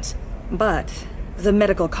scans, but the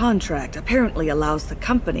medical contract apparently allows the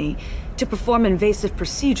company to perform invasive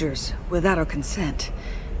procedures without our consent.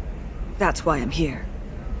 That's why I'm here.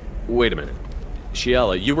 Wait a minute.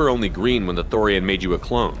 Shiala, you were only green when the Thorian made you a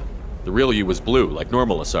clone. The real you was blue, like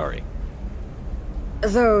normal Asari.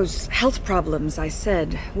 Those health problems I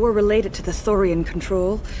said were related to the Thorian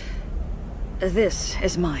control. This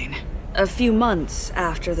is mine. A few months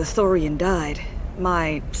after the Thorian died,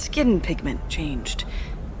 my skin pigment changed.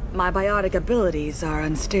 My biotic abilities are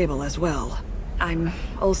unstable as well. I'm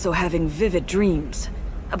also having vivid dreams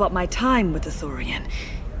about my time with the Thorian.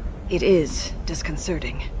 It is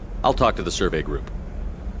disconcerting. I'll talk to the survey group.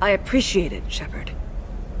 I appreciate it, Shepard.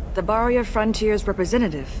 The Barrier Frontiers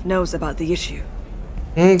representative knows about the issue.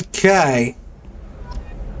 Okay.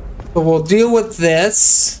 So we'll deal with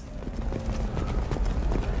this.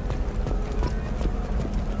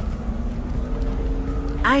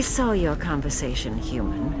 I saw your conversation,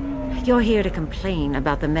 human. You're here to complain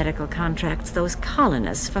about the medical contracts those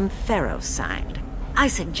colonists from Pharos signed. I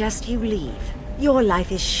suggest you leave. Your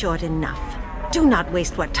life is short enough. Do not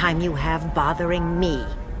waste what time you have bothering me.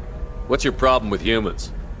 What's your problem with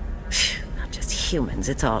humans? Not just humans,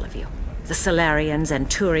 it's all of you. The Solarians and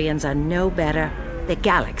Turians are no better. The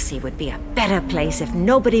galaxy would be a better place if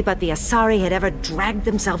nobody but the Asari had ever dragged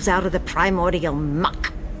themselves out of the primordial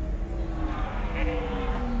muck.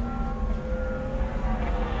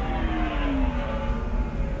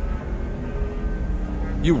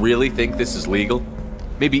 You really think this is legal?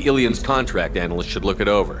 Maybe Illium's contract analyst should look it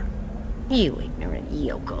over. You ignorant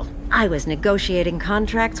yokel. I was negotiating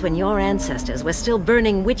contracts when your ancestors were still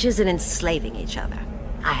burning witches and enslaving each other.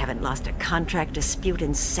 I haven't lost a contract dispute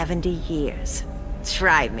in 70 years.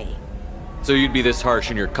 Try me. So you'd be this harsh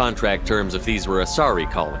in your contract terms if these were Asari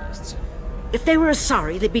colonists? If they were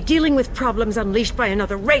Asari, they'd be dealing with problems unleashed by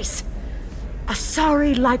another race.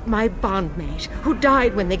 Asari like my bondmate, who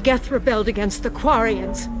died when the Geth rebelled against the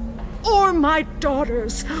Quarians. Or my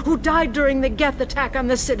daughters, who died during the Geth attack on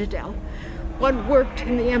the Citadel. One worked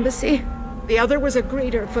in the embassy, the other was a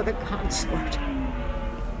greeter for the consort.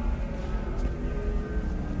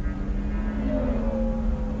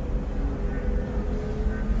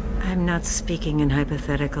 I'm not speaking in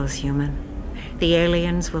hypotheticals, human. The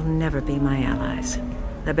aliens will never be my allies.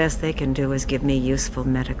 The best they can do is give me useful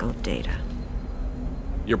medical data.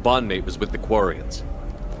 Your bondmate was with the Quarians.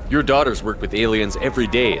 Your daughters work with aliens every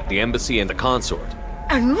day at the embassy and the consort.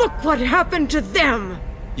 And look what happened to them!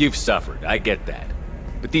 You've suffered, I get that.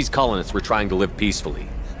 But these colonists were trying to live peacefully.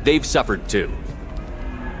 They've suffered too.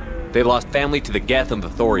 They lost family to the Geth and the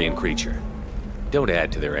Thorian creature. Don't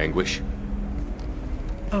add to their anguish.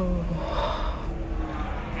 Oh.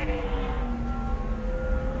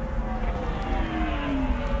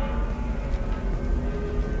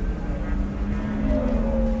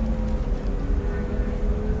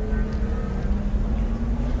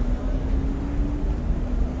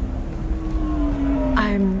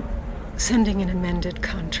 I'm sending an amended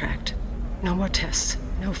contract. No more tests,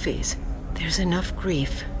 no fees. There's enough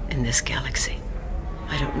grief in this galaxy.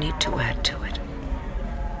 I don't need to add to it.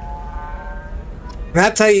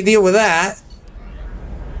 That's how you deal with that.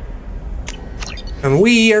 And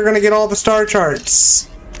we are gonna get all the star charts.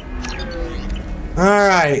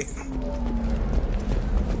 Alright.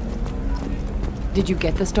 Did you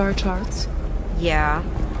get the star charts? Yeah.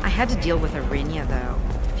 I had to deal with Arinya, though.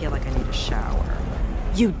 I feel like I need a shower.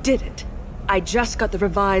 You did it. I just got the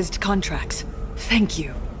revised contracts. Thank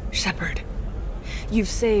you, Shepard. You've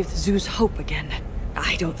saved Zoo's hope again.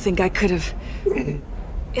 I don't think I could have...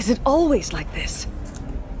 Is it always like this?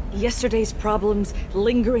 Yesterday's problems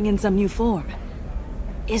lingering in some new form.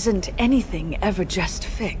 Isn't anything ever just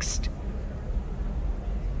fixed?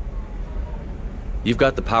 You've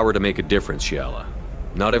got the power to make a difference, Shiala.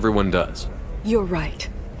 Not everyone does. You're right.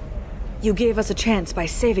 You gave us a chance by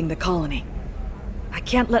saving the colony. I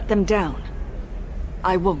can't let them down.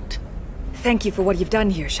 I won't. Thank you for what you've done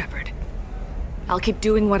here, Shepard. I'll keep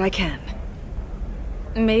doing what I can.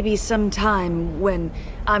 Maybe sometime when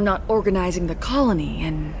I'm not organizing the colony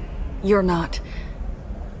and you're not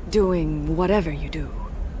doing whatever you do.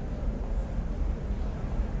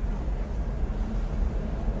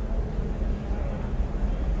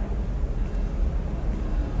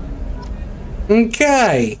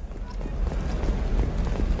 Okay.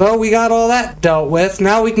 Well, we got all that dealt with.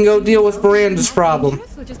 Now we can go deal with Miranda's problem.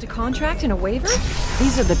 So just a contract and a waiver?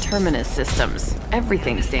 These are the Terminus systems.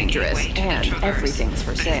 Everything's dangerous, and everything's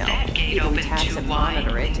for sale. You can tax and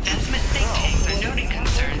monitor it. Investment think tanks are noting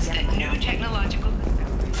concerns that no technological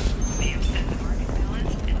may upset the market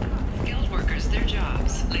balance and skilled workers their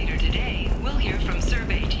jobs. Later today, we'll hear from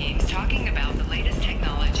survey teams talking about the latest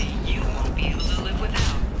technology you won't be able to live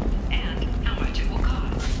without, and how much it will cost.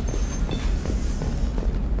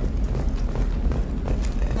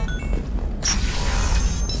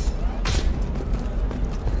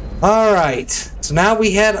 Alright, so now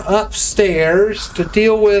we head upstairs to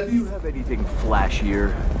deal with... Do you have anything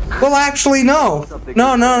flashier? Well, actually, no.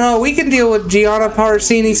 No. We can deal with Gianna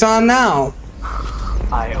Parasini-san now.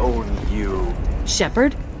 I own you.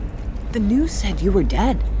 Shepard? The news said you were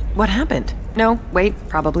dead. What happened? No, wait,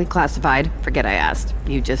 probably classified. Forget I asked.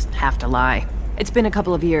 You just have to lie. It's been a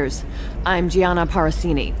couple of years. I'm Gianna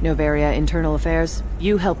Parasini, Novaria Internal Affairs.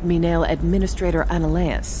 You helped me nail Administrator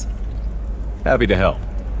Analeus. Happy to help.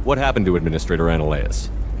 What happened to Administrator Analeus?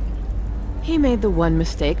 He made the one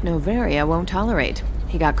mistake Novaria won't tolerate.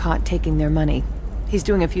 He got caught taking their money. He's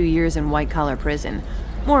doing a few years in white-collar prison.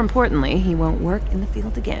 More importantly, he won't work in the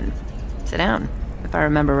field again. Sit down. If I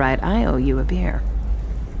remember right, I owe you a beer.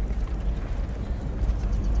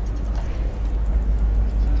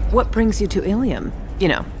 What brings you to Illium? You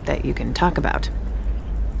know, that you can talk about.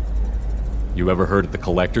 You ever heard of the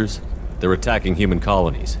Collectors? They're attacking human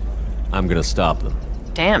colonies. I'm gonna stop them.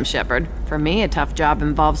 Damn, Shepard. For me, a tough job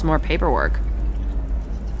involves more paperwork.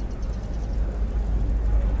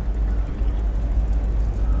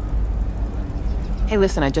 Hey,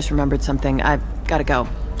 listen, I just remembered something. I've gotta go.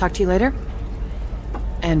 Talk to you later?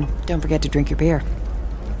 And don't forget to drink your beer.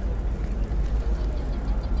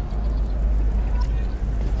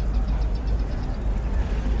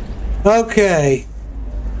 Okay.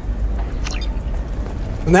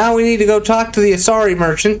 Now we need to go talk to the Asari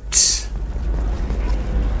merchant.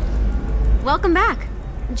 Welcome back.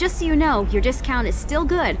 Just so you know, your discount is still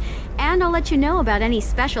good, and I'll let you know about any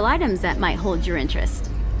special items that might hold your interest.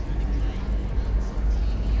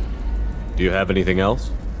 Do you have anything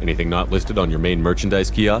else? Anything not listed on your main merchandise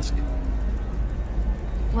kiosk?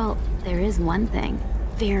 Well, there is one thing.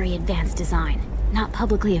 Very advanced design. Not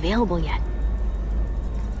publicly available yet.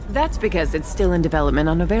 That's because it's still in development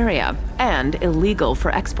on Novaria, and illegal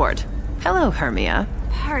for export. Hello, Hermia.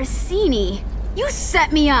 Parsini! You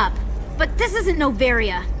set me up! But this isn't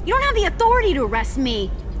Novaria. You don't have the authority to arrest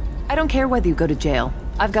me. I don't care whether you go to jail.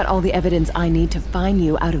 I've got all the evidence I need to fine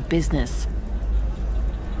you out of business.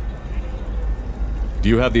 Do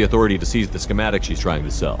you have the authority to seize the schematic she's trying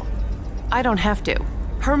to sell? I don't have to.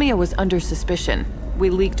 Hermia was under suspicion. We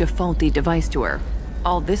leaked a faulty device to her.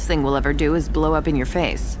 All this thing will ever do is blow up in your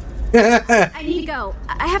face. I need to go.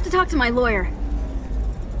 I have to talk to my lawyer.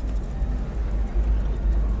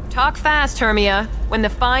 Talk fast, Hermia. When the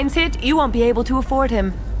fines hit, you won't be able to afford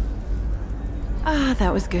him. Ah,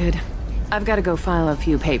 that was good. I've got to go file a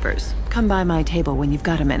few papers. Come by my table when you've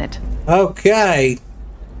got a minute. Okay.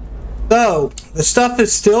 So, the stuff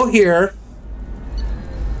is still here.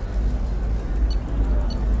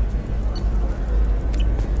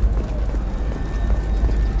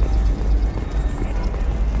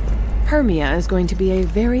 Hermia is going to be a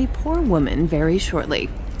very poor woman very shortly.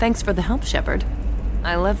 Thanks for the help, Shepard.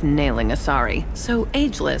 I love nailing Asari. So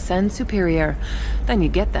ageless and superior. Then you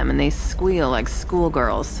get them and they squeal like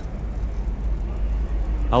schoolgirls.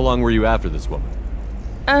 How long were you after this woman?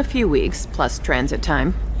 A few weeks, plus transit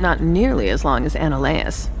time. Not nearly as long as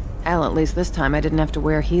Annaleus. Hell, at least this time I didn't have to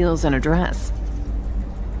wear heels and a dress.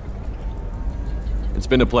 It's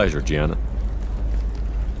been a pleasure, Gianna.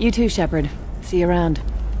 You too, Shepard. See you around.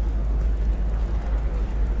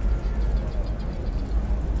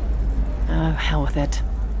 Oh, hell with it.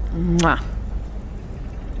 Mwah.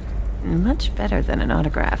 Much better than an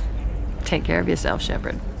autograph. Take care of yourself,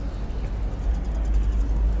 Shepard.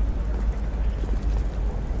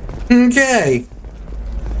 Okay.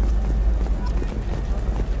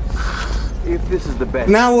 If this is the best.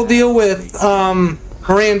 Now we'll deal with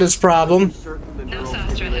Miranda's problem.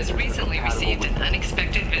 Nosastra has recently received an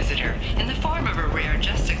unexpected visitor in the form of a rare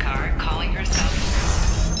Justicar calling herself.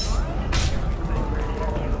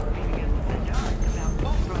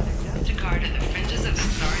 Justicar to the fringes of the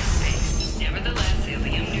starry space. Nevertheless,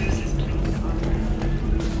 Illium news is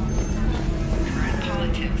current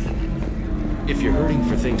politics. If you're hurting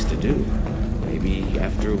for things to do, maybe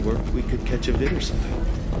after work we could catch a vid or something.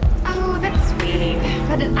 Oh, that's sweet.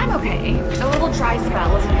 But I'm okay. A little dry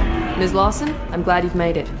spell, isn't it? Ms. Lawson, I'm glad you've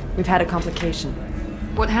made it. We've had a complication.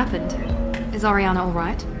 What happened? Is Ariana all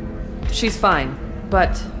right? She's fine,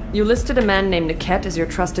 but you listed a man named Niket as your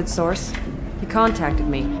trusted source. He contacted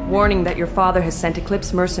me, warning that your father has sent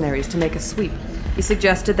Eclipse mercenaries to make a sweep. He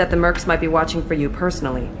suggested that the Mercs might be watching for you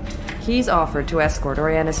personally. He's offered to escort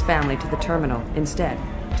Oriana's family to the terminal instead.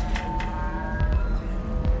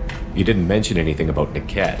 You didn't mention anything about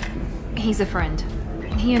Niket. He's a friend.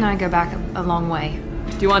 He and I go back a long way.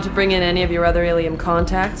 Do you want to bring in any of your other Illium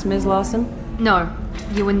contacts, Ms. Lawson? No.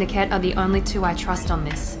 You and Niket are the only two I trust on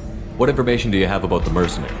this. What information do you have about the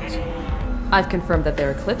mercenaries? I've confirmed that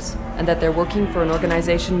they're Eclipse, and that they're working for an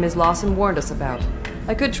organization Ms. Lawson warned us about.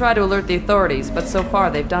 I could try to alert the authorities, but so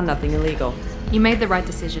far they've done nothing illegal. You made the right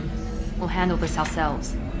decision. We'll handle this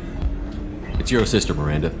ourselves. It's your sister,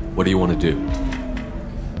 Miranda. What do you want to do?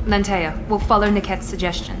 Lantea, we'll follow Niket's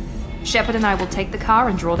suggestion. Shepard and I will take the car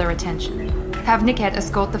and draw their attention. Have Niket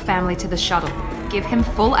escort the family to the shuttle. Give him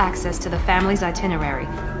full access to the family's itinerary,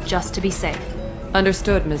 just to be safe.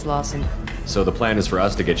 Understood, Ms. Lawson. So the plan is for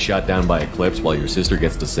us to get shot down by Eclipse while your sister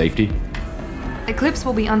gets to safety? Eclipse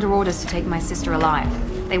will be under orders to take my sister alive.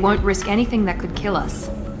 They won't risk anything that could kill us.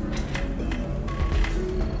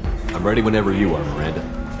 I'm ready whenever you are, Miranda.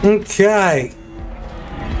 Okay.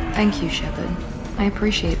 Thank you, Shepard. I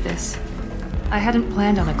appreciate this. I hadn't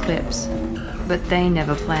planned on Eclipse, but they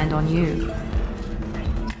never planned on you.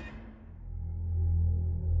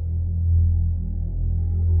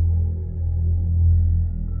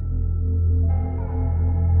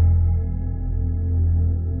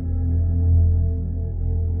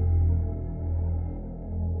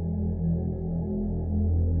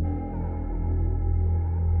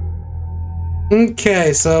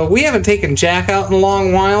 Okay, so we haven't taken Jack out in a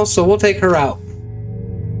long while, so we'll take her out.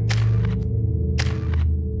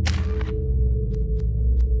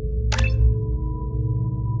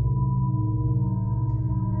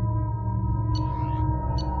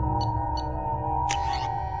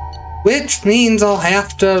 Which means I'll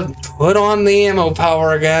have to put on the ammo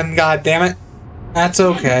power again, god damn it. That's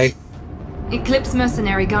okay. Eclipse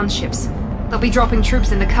mercenary gunships. They'll be dropping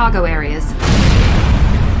troops in the cargo areas.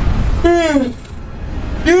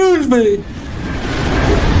 Excuse me.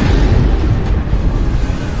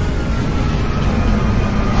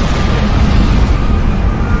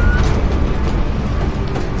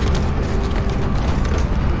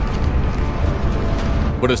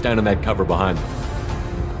 Put us down in that cover behind them.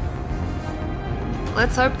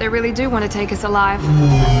 Let's hope they really do want to take us alive.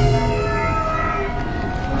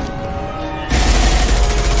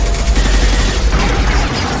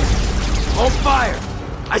 Hold fire!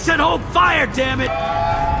 I said hold fire, damn it!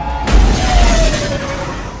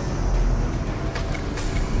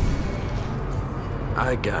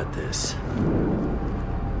 I got this.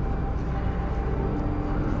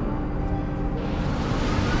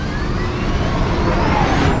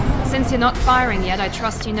 Since you're not firing yet, I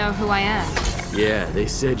trust you know who I am. Yeah, they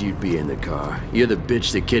said you'd be in the car. You're the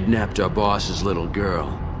bitch that kidnapped our boss's little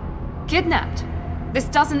girl. Kidnapped? This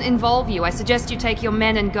doesn't involve you. I suggest you take your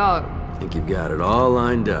men and go. Think you've got it all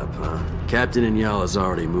lined up, huh? Captain Inyala's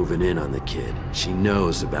already moving in on the kid. She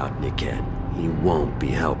knows about Niket. He won't be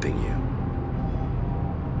helping you.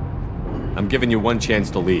 I'm giving you one chance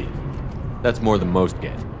to leave. That's more than most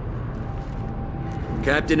get.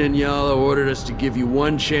 Captain Inyala ordered us to give you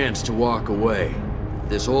one chance to walk away.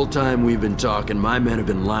 This whole time we've been talking, my men have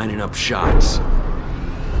been lining up shots.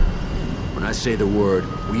 When I say the word,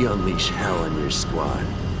 we unleash hell on your squad.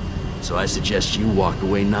 So I suggest you walk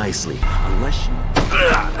away nicely, unless you...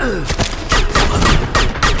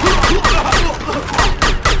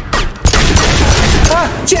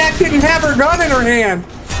 Ah, Jack didn't have her gun in her hand!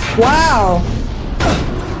 Wow!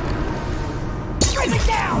 Bring it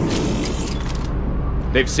down!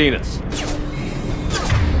 They've seen us.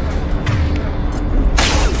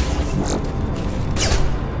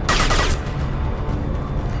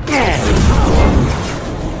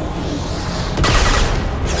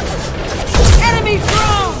 Enemy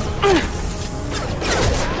drone!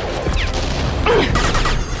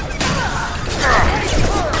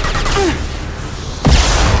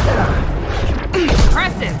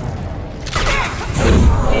 Impressive!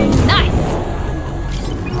 Nice!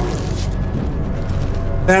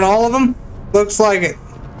 That all of them? Looks like it.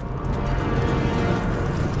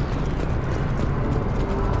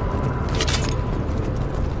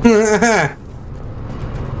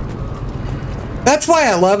 That's why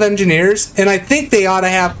I love engineers, and I think they ought to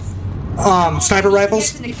have sniper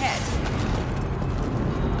rifles.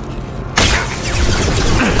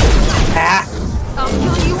 Ah. I'll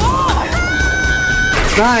kill you all!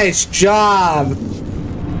 Nice job.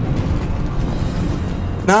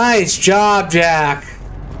 Nice job, Jack.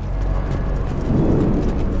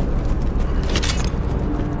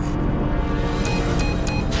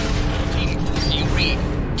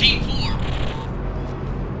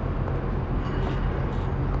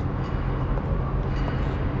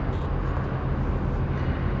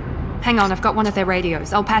 Hang on, I've got one of their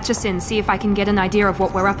radios. I'll patch us in, see if I can get an idea of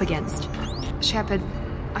what we're up against. Shepard,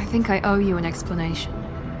 I think I owe you an explanation.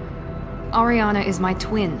 Oriana is my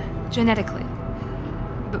twin, genetically.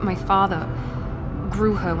 But my father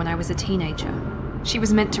grew her when I was a teenager. She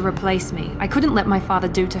was meant to replace me. I couldn't let my father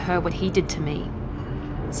do to her what he did to me.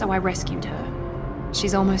 So I rescued her.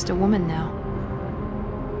 She's almost a woman now.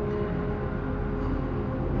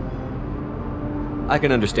 I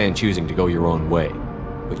can understand choosing to go your own way,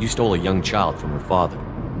 but you stole a young child from her father.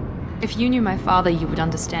 If you knew my father, you would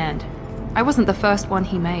understand. I wasn't the first one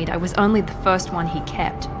he made. I was only the first one he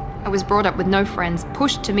kept. I was brought up with no friends,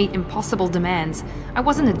 pushed to meet impossible demands. I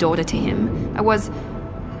wasn't a daughter to him.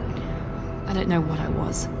 I don't know what I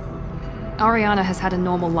was. Oriana has had a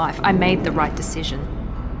normal life. I made the right decision.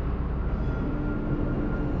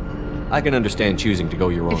 I can understand choosing to go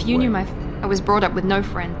your own way. If you knew I was brought up with no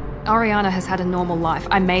friend. Oriana has had a normal life.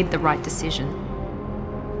 I made the right decision.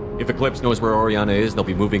 If Eclipse knows where Oriana is, they'll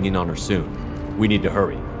be moving in on her soon. We need to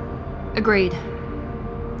hurry. Agreed.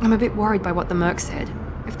 I'm a bit worried by what the Merc said.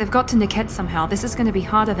 If they've got to Niket somehow, this is going to be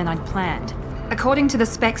harder than I'd planned. According to the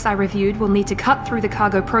specs I reviewed, we'll need to cut through the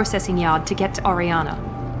cargo processing yard to get to Oriana.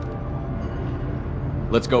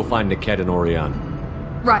 Let's go find Niket and Oriana.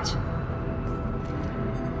 Right.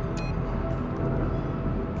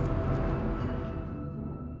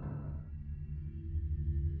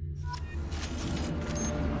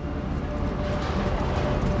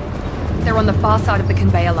 They're on the far side of the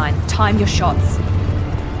conveyor line. Time your shots.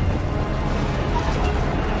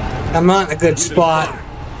 I'm not in a good spot.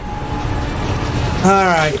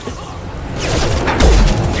 Alright.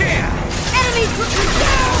 Enemy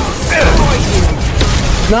down!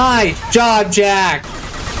 Nice job, Jack.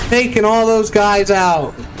 Taking all those guys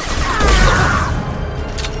out.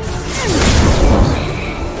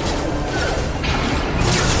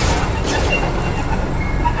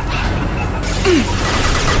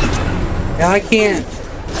 Yeah, I can't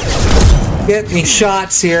get any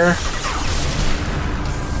shots here.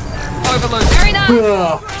 Overload. Very nice.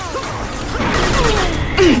 Ugh.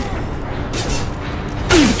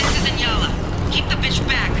 This is Inyala. Keep the bitch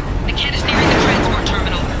back. The cat is nearing the transport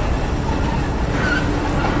terminal.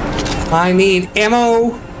 I need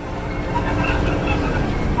ammo.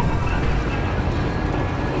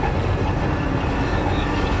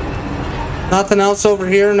 Nothing else over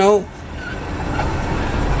here? Nope.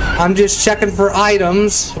 I'm just checking for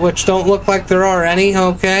items, which don't look like there are any.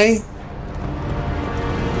 Okay.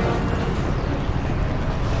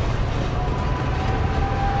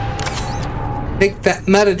 Take that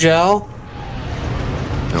metagel.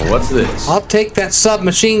 Now what's this? I'll take that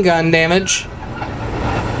submachine gun damage.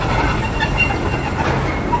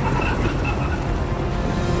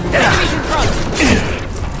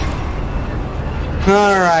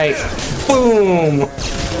 Alright. Boom.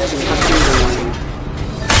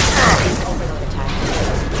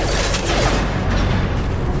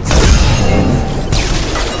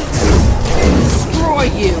 Destroy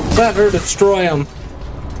you. Let her destroy him.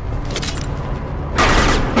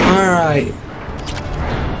 Alright.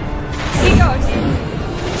 He goes.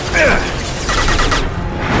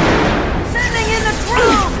 Sending in the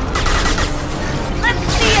drone. Let's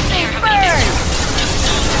see if they burn.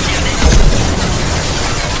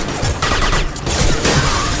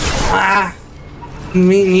 Ah! I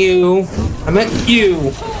mean you. I meant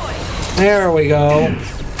you. There we go.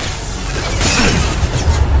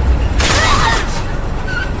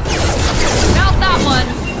 Not that one.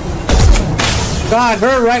 Got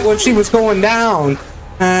her right when she was going down.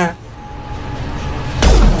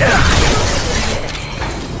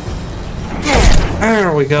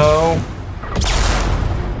 There we go.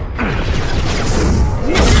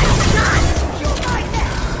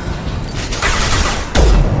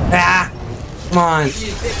 Ah! Come on.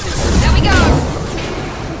 There we go.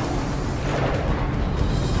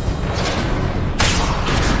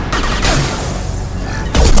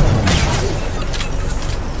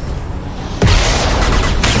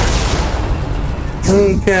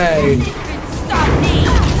 Okay.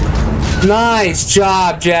 Nice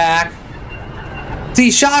job, Jack. See,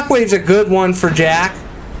 Shockwave's a good one for Jack.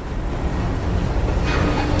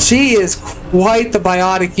 She is quite the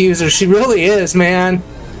biotic user. She really is, man.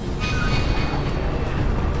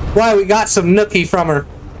 Why, we got some nookie from her.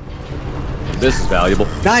 This is valuable.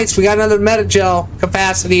 Nice, we got another metagel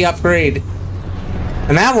capacity upgrade.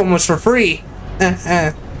 And that one was for free.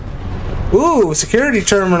 Ooh, security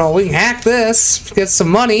terminal. We can hack this. Get some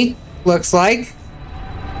money, looks like.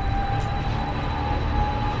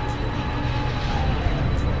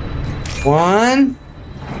 One.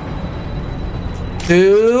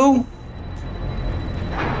 2.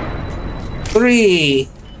 3.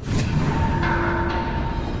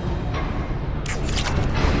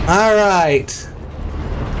 All right.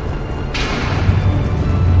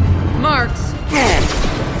 Marks.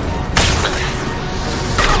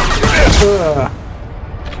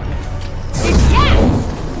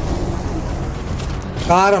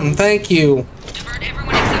 Got him, thank you. Divert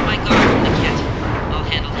everyone except my guard from the kit. I'll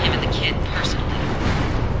handle him and the kid personally.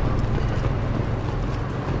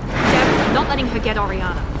 Deb, I'm not letting her get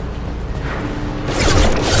Oriana.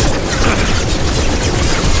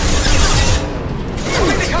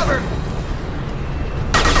 Cover!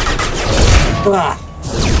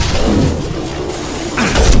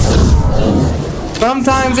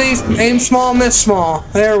 Sometimes aim small, miss small.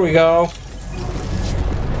 There we go.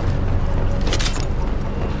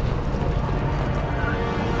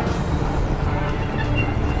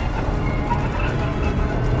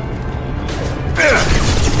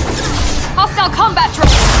 Hostile combat drone.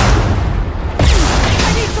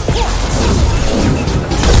 I need support.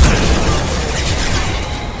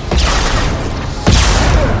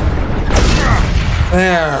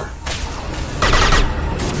 There.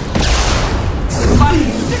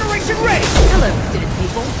 Incineration ray. Hello, dead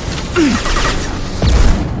people.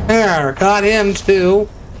 There, got him too.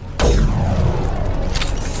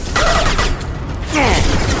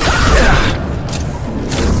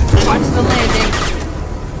 Watch the landing.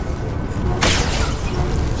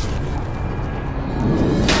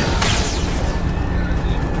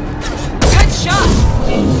 Good shot.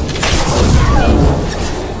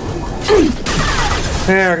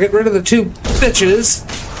 There, get rid of the 2 bitches.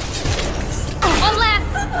 One last.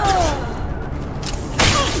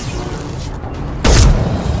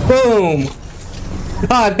 Boom.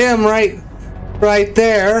 Got him right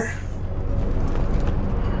there.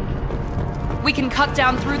 We can cut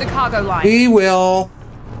down through the cargo line. We will.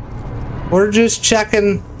 We're just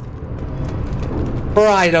checking for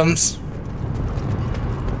items.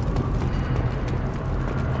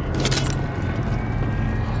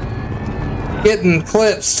 Getting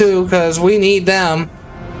clips too, because we need them.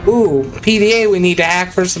 Ooh, PDA we need to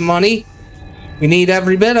hack for some money. We need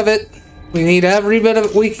every bit of it. We need every bit of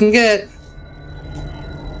it we can get.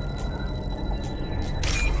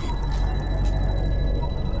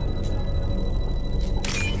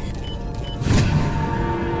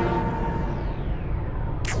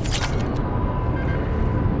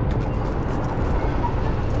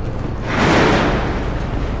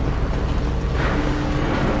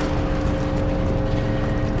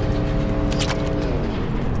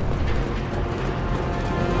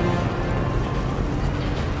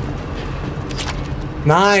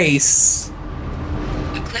 Nice.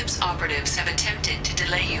 Eclipse operatives have attempted to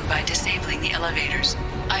delay you by disabling the elevators.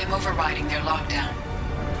 I am overriding their lockdown.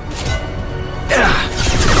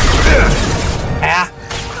 Ah.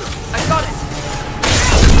 I got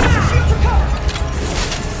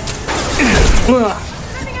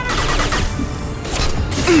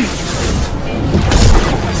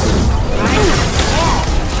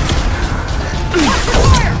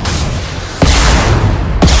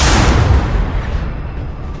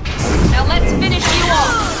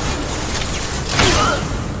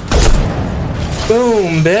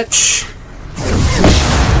Boom, bitch.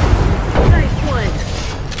 Nice one.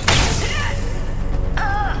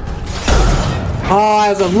 Oh, I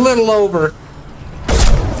was a little over.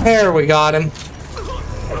 There, we got him. The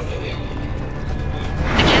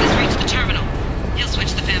cat has reached the terminal. He'll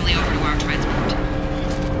switch the family over to our transport.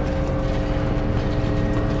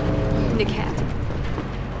 Niket.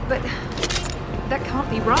 But that can't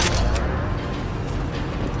be right.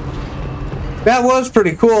 That was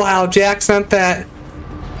pretty cool how Jack sent that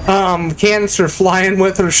canister flying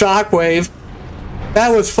with her shockwave. That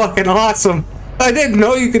was fucking awesome. I didn't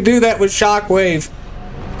know you could do that with shockwave.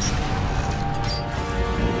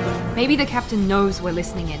 Maybe the captain knows we're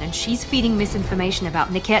listening in and she's feeding misinformation about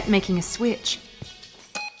Niket making a switch.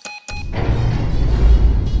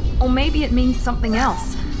 Or maybe it means something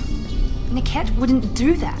else. Niket wouldn't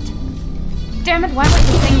do that. Damn it, why won't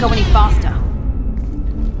this thing go any faster?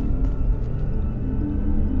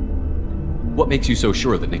 What makes you so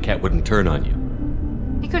sure that Niket wouldn't turn on you?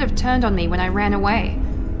 He could have turned on me when I ran away.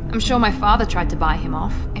 I'm sure my father tried to buy him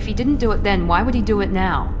off. If he didn't do it then, why would he do it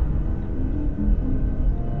now?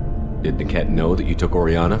 Did Niket know that you took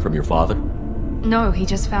Oriana from your father? No, he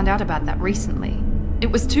just found out about that recently.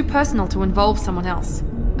 It was too personal to involve someone else.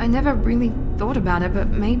 I never really thought about it, but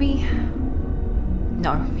maybe...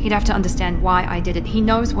 No, he'd have to understand why I did it. He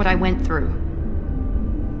knows what I went through.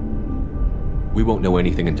 We won't know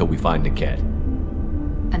anything until we find Niket.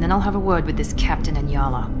 And then I'll have a word with this captain and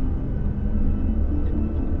Yala.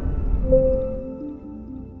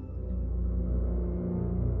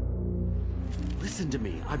 Listen to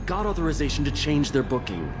me. I've got authorization to change their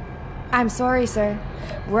booking. I'm sorry, sir.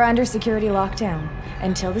 We're under security lockdown.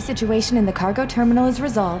 Until the situation in the cargo terminal is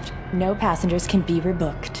resolved, no passengers can be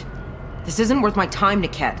rebooked. This isn't worth my time,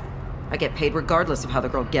 Niket. I get paid regardless of how the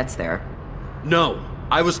girl gets there. No.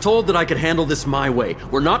 I was told that I could handle this my way.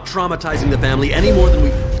 We're not traumatizing the family any more than we...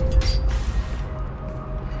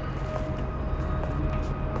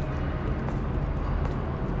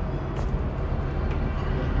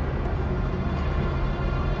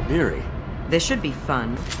 Miri. This should be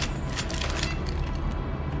fun.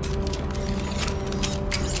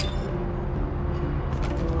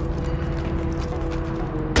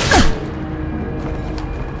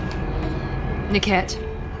 Niket,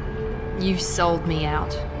 you sold me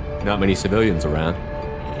out. Not many civilians around.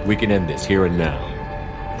 We can end this here and now.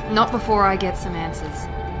 Not before I get some answers.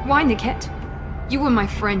 Why, Niket? You were my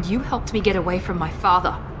friend. You helped me get away from my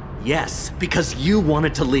father. Yes, because you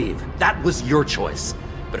wanted to leave. That was your choice.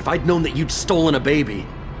 But if I'd known that you'd stolen a baby...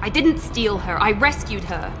 I didn't steal her. I rescued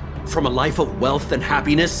her. From a life of wealth and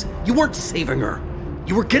happiness, you weren't saving her.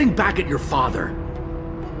 You were getting back at your father.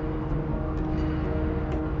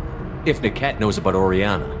 If Niket knows about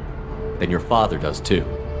Oriana, then your father does too.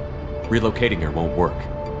 Relocating her won't work.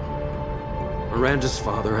 Miranda's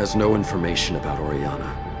father has no information about Oriana.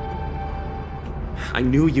 I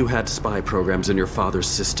knew you had spy programs in your father's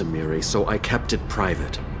system, Miri, so I kept it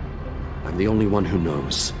private. I'm the only one who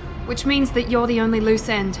knows. Which means that you're the only loose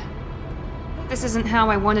end. This isn't how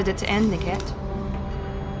I wanted it to end, Niket.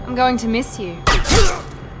 I'm going to miss you.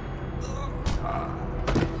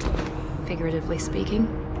 Figuratively speaking.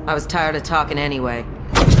 I was tired of talking anyway.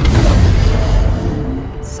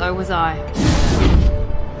 So was I.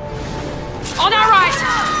 On our right!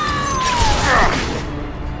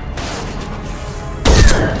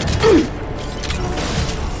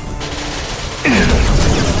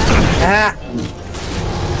 Ah!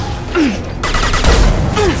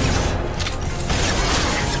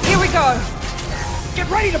 Here we go! Get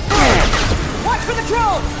ready to burn! Watch for the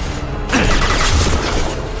drone!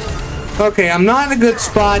 Okay, I'm not in a good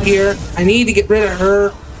spot here. I need to get rid of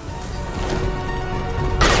her.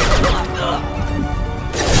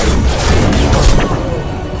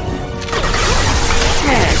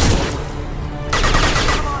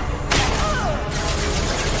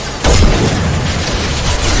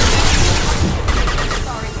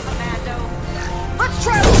 Let's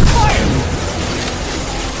try a little fire!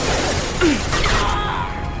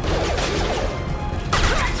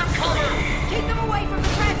 Keep them away from the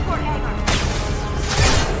transport hangar.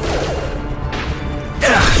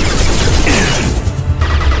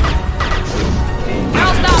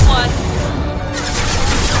 How's that one?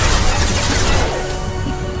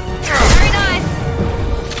 Very nice.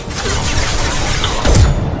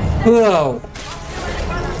 Whoa.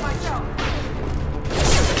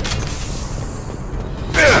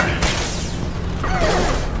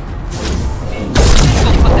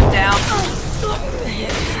 We'll put them down.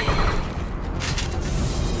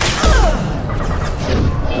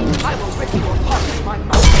 I will rip you apart with my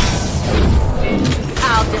mouth.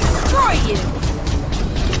 I'll destroy you.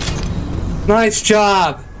 Nice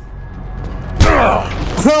job.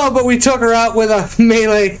 Oh, but we took her out with a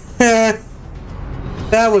melee.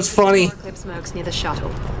 That was funny. Eclipse Mercs near the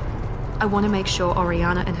shuttle. I want to make sure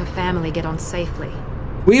Oriana and her family get on safely.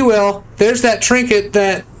 We will. There's that trinket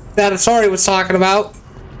that Asari was talking about.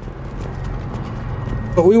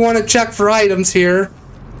 But we want to check for items here.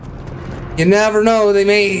 You never know, they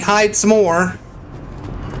may hide some more.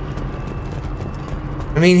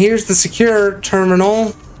 I mean, here's the secure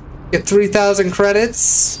terminal. Get 3,000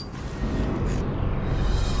 credits.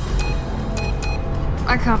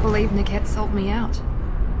 I can't believe Niket sold me out.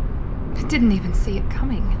 I didn't even see it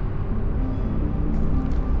coming.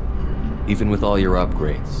 Even with all your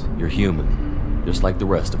upgrades, you're human, just like the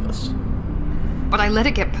rest of us. But I let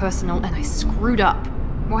it get personal and I screwed up.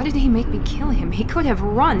 Why did he make me kill him? He could have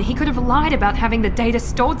run. He could have lied about having the data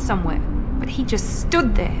stored somewhere. But he just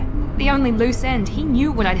stood there. The only loose end. He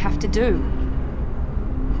knew what I'd have to do.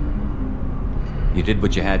 You did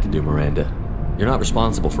what you had to do, Miranda. You're not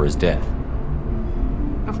responsible for his death.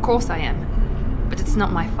 Of course I am. But it's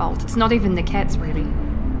not my fault. It's not even Niket's, really.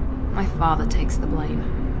 My father takes the blame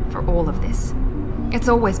for all of this. It's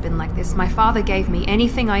always been like this. My father gave me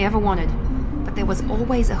anything I ever wanted. But there was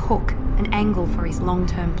always a hook, an angle for his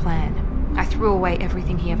long-term plan. I threw away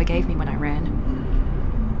everything he ever gave me when I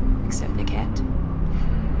ran. Except Niket.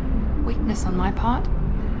 Weakness on my part?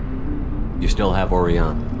 You still have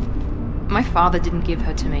Oriana. My father didn't give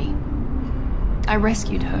her to me. I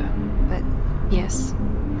rescued her, but yes,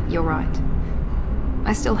 you're right.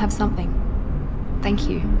 I still have something. Thank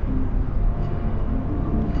you.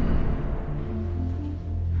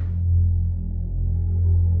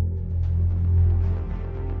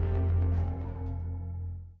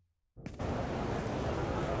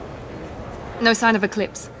 No sign of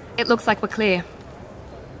Eclipse. It looks like we're clear.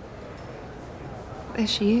 There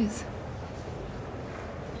she is.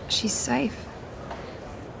 She's safe.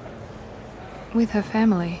 With her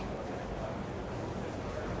family.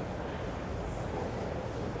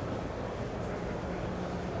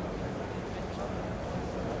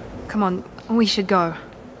 Come on, we should go.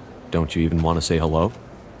 Don't you even want to say hello?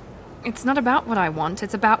 It's not about what I want,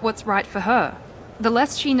 it's about what's right for her. The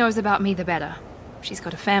less she knows about me, the better. She's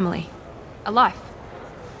got a family. A life.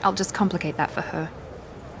 I'll just complicate that for her.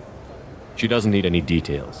 She doesn't need any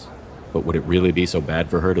details. But would it really be so bad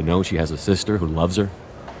for her to know she has a sister who loves her?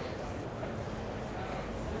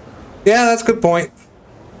 Yeah, that's a good point.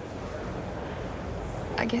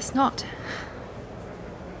 I guess not.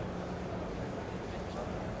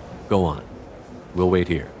 Go on. We'll wait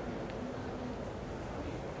here.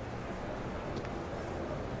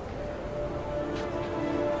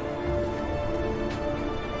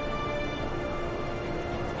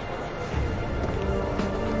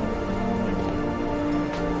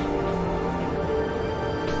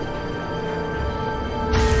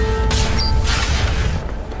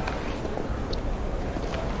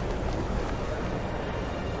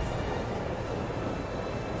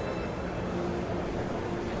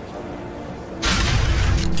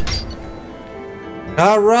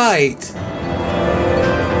 All right.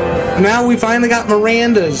 Now we finally got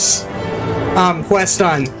Miranda's quest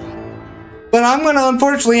done. But I'm going to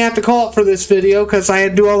unfortunately have to call it for this video because I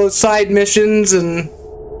had to do all those side missions and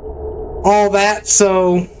all that,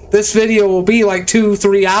 so this video will be like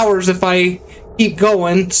 2-3 hours if I keep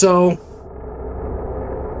going, so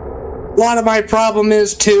a lot of my problem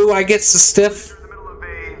is too, I get so stiff.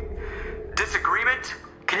 Disagreement?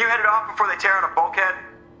 Can you head it off before they tear out a bulkhead?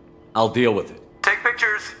 I'll deal with it. Take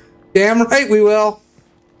pictures. Damn right we will.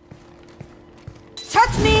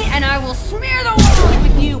 Touch me and I will smear the world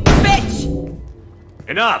with you, bitch!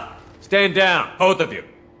 Enough! Stand down, both of you.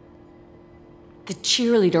 The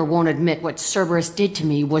cheerleader won't admit what Cerberus did to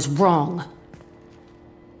me was wrong.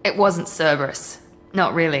 It wasn't Cerberus.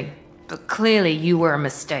 Not really. But clearly you were a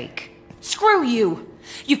mistake. Screw you!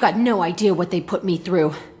 You've got no idea what they put me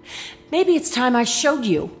through. Maybe it's time I showed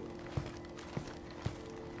you.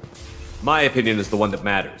 My opinion is the one that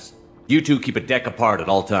matters. You two keep a deck apart at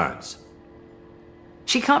all times.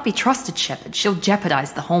 She can't be trusted, Shepard. She'll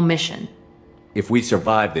jeopardize the whole mission. If we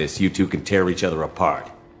survive this, you two can tear each other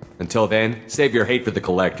apart. Until then, save your hate for the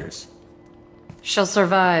collectors. She'll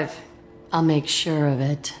survive. I'll make sure of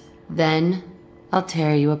it. Then, I'll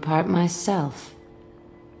tear you apart myself.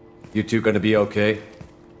 You two gonna be okay?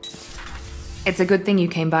 It's a good thing you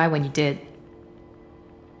came by when you did.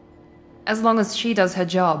 As long as she does her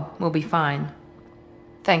job, we'll be fine.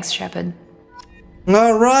 Thanks, Shepard.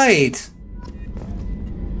 All right.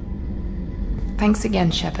 Thanks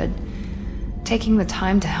again, Shepard. Taking the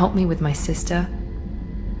time to help me with my sister.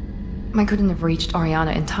 I couldn't have reached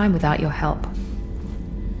Oriana in time without your help.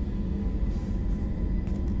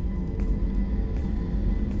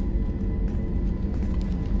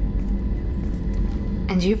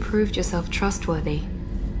 And you proved yourself trustworthy.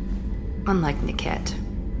 Unlike Niket.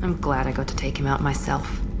 I'm glad I got to take him out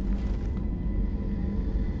myself.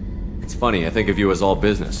 It's funny, I think of you as all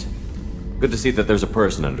business. Good to see that there's a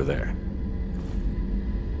person under there.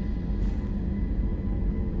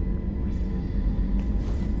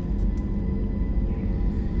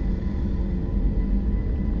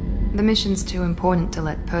 The mission's too important to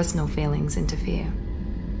let personal feelings interfere.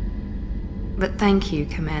 But thank you,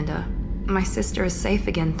 Commander. My sister is safe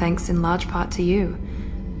again thanks in large part to you.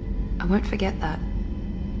 I won't forget that.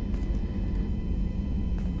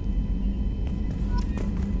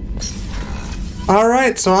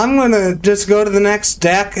 Alright, so I'm gonna just go to the next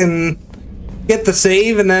deck and get the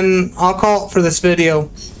save, and then I'll call it for this video.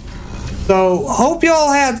 So, hope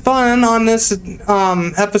y'all had fun on this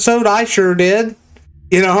episode. I sure did.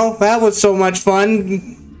 You know, that was so much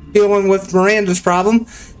fun dealing with Miranda's problem.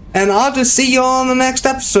 And I'll just see y'all in the next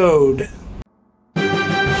episode.